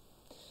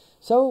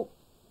 So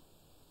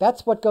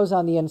that's what goes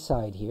on the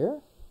inside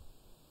here.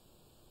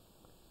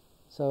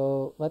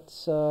 So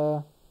let's,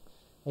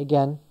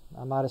 again,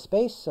 I'm out of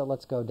space, so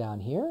let's go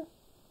down here.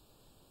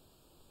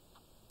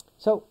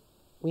 So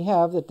we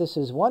have that this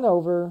is 1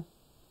 over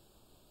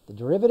the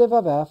derivative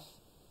of f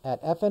at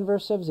f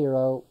inverse of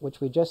 0, which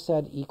we just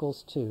said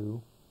equals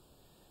 2.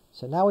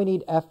 So now we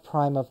need f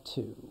prime of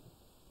 2.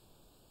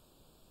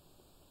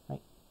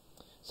 Right?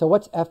 So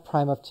what's f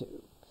prime of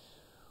 2?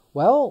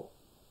 Well,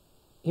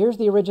 here's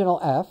the original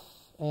f,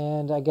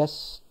 and I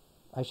guess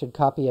I should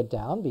copy it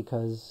down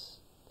because,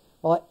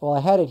 well,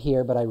 I had it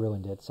here, but I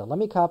ruined it. So let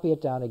me copy it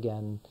down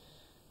again.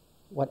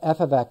 What f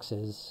of x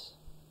is.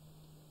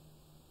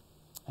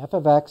 F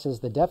of x is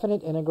the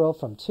definite integral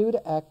from 2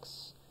 to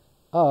x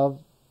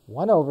of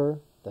 1 over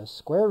the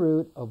square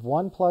root of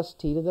 1 plus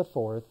t to the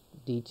 4th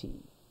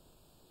dt.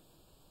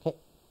 Okay,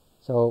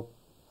 so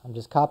I'm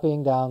just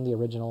copying down the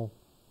original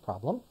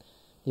problem,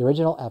 the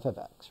original f of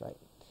x, right?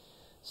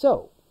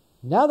 So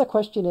now the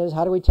question is,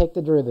 how do we take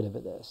the derivative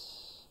of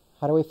this?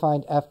 How do we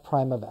find f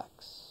prime of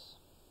x?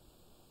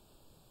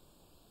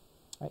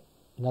 Right?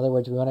 In other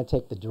words, we want to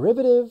take the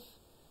derivative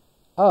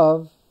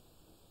of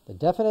the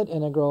definite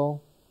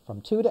integral from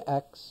 2 to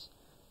x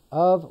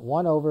of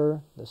 1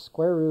 over the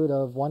square root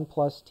of 1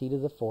 plus t to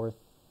the 4th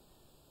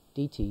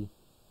dt.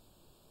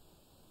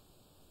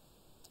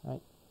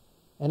 Right?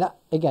 And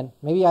again,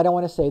 maybe I don't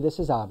want to say this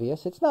is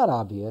obvious. It's not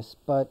obvious,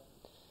 but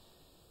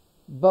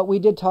we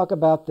did talk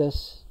about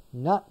this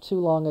not too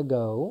long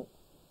ago,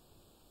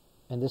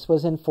 and this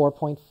was in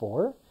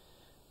 4.4.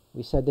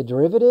 We said the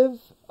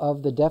derivative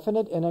of the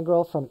definite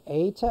integral from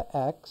a to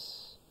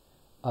x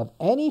of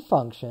any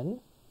function,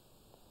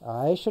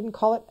 I shouldn't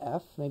call it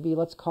f, maybe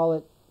let's call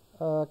it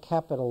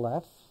capital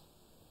F,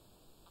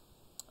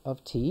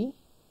 of t,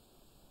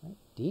 right,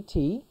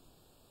 dt,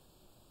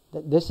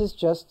 this is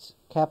just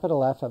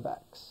capital F of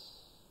x.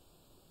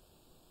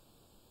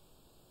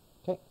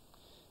 Okay,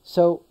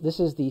 so this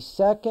is the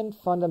second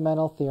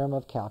fundamental theorem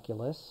of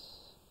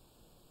calculus.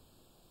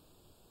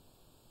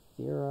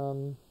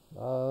 Theorem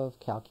of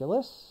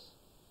calculus.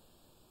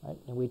 Right,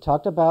 and we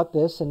talked about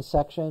this in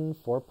section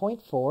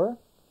 4.4.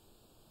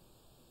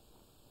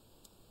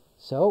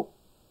 So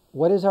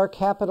what is our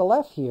capital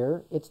F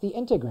here? It's the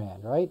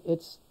integrand, right?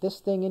 It's this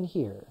thing in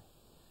here.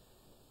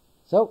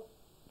 So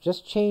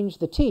just change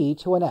the t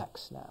to an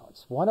x now.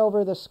 It's 1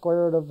 over the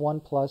square root of 1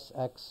 plus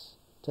x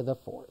to the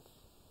fourth.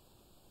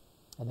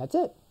 And that's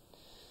it.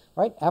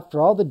 Right?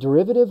 After all, the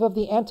derivative of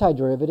the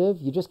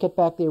antiderivative, you just get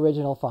back the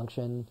original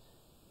function,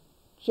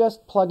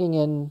 just plugging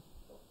in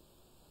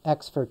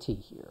x for t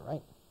here,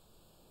 right?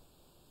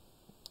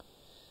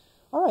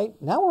 All right,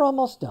 now we're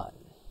almost done.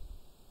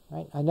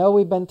 Right? I know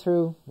we've been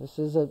through,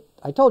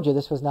 I told you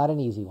this was not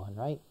an easy one,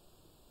 right?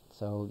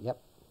 So,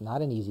 yep,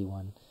 not an easy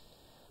one.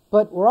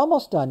 But we're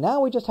almost done.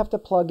 Now we just have to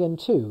plug in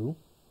 2,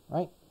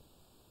 right,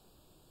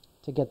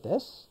 to get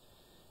this.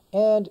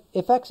 And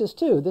if x is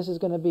 2, this is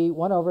going to be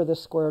 1 over the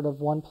square root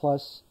of 1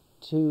 plus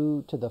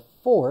 2 to the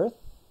fourth.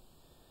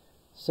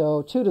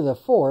 So 2 to the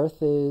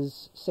fourth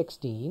is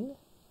 16.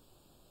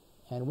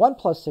 And 1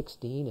 plus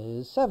 16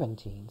 is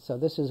 17. So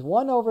this is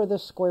 1 over the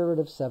square root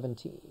of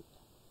 17.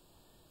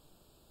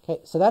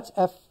 Okay, so that's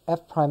f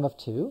prime of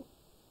 2.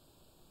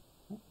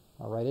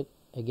 I'll write it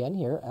again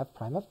here, f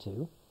prime of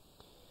 2.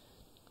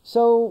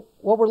 So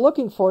what we're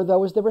looking for,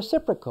 though, is the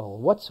reciprocal.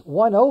 What's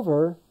 1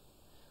 over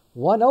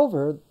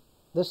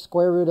the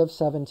square root of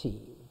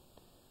 17?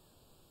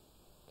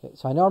 Okay,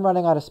 so I know I'm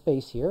running out of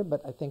space here,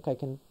 but I think I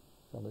can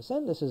fill this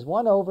in. This is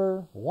 1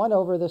 over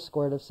the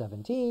square root of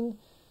 17.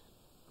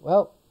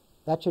 Well,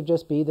 that should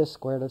just be the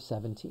square root of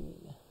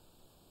 17.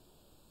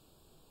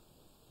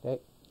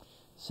 Okay,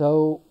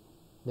 so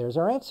there's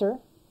our answer.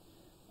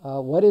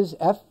 What is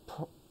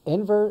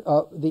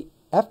the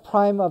f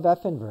prime of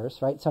f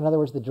inverse, right? So in other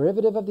words, the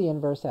derivative of the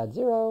inverse at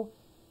 0,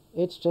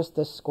 it's just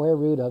the square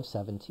root of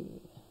 17.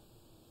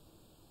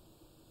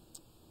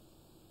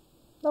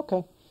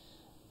 Okay.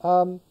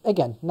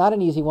 Again, not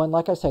an easy one.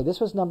 Like I say, this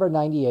was number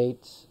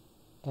 98,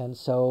 and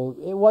so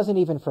it wasn't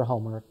even for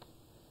homework.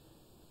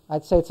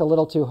 I'd say it's a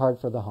little too hard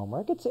for the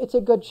homework. It's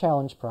a good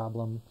challenge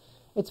problem.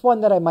 It's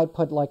one that I might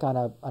put like on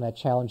a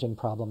challenging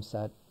problem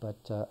set, but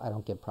I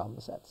don't give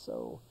problem sets.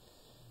 So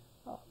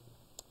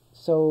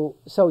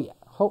yeah.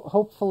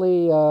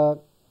 Hopefully,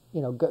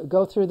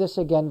 go through this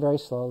again very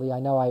slowly. I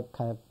know I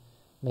kind of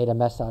made a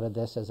mess out of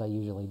this as I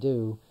usually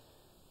do,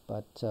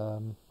 but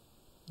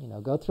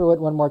go through it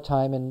one more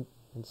time and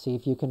see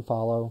if you can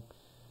follow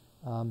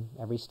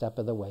every step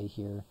of the way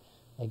here.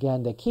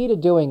 Again, the key to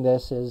doing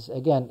this is,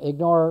 again,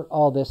 ignore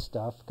all this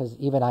stuff because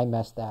even I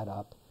messed that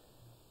up.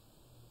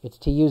 It's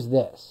to use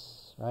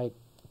this, right?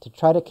 To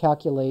try to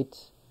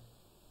calculate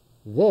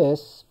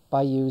this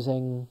by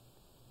using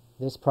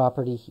this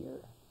property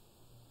here.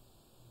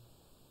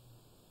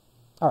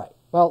 All right.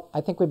 Well,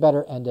 I think we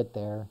better end it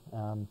there.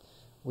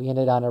 We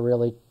ended on a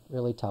really,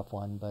 really tough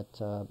one, but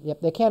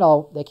yep, they can't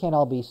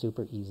all be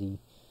super easy.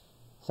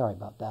 Sorry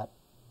about that.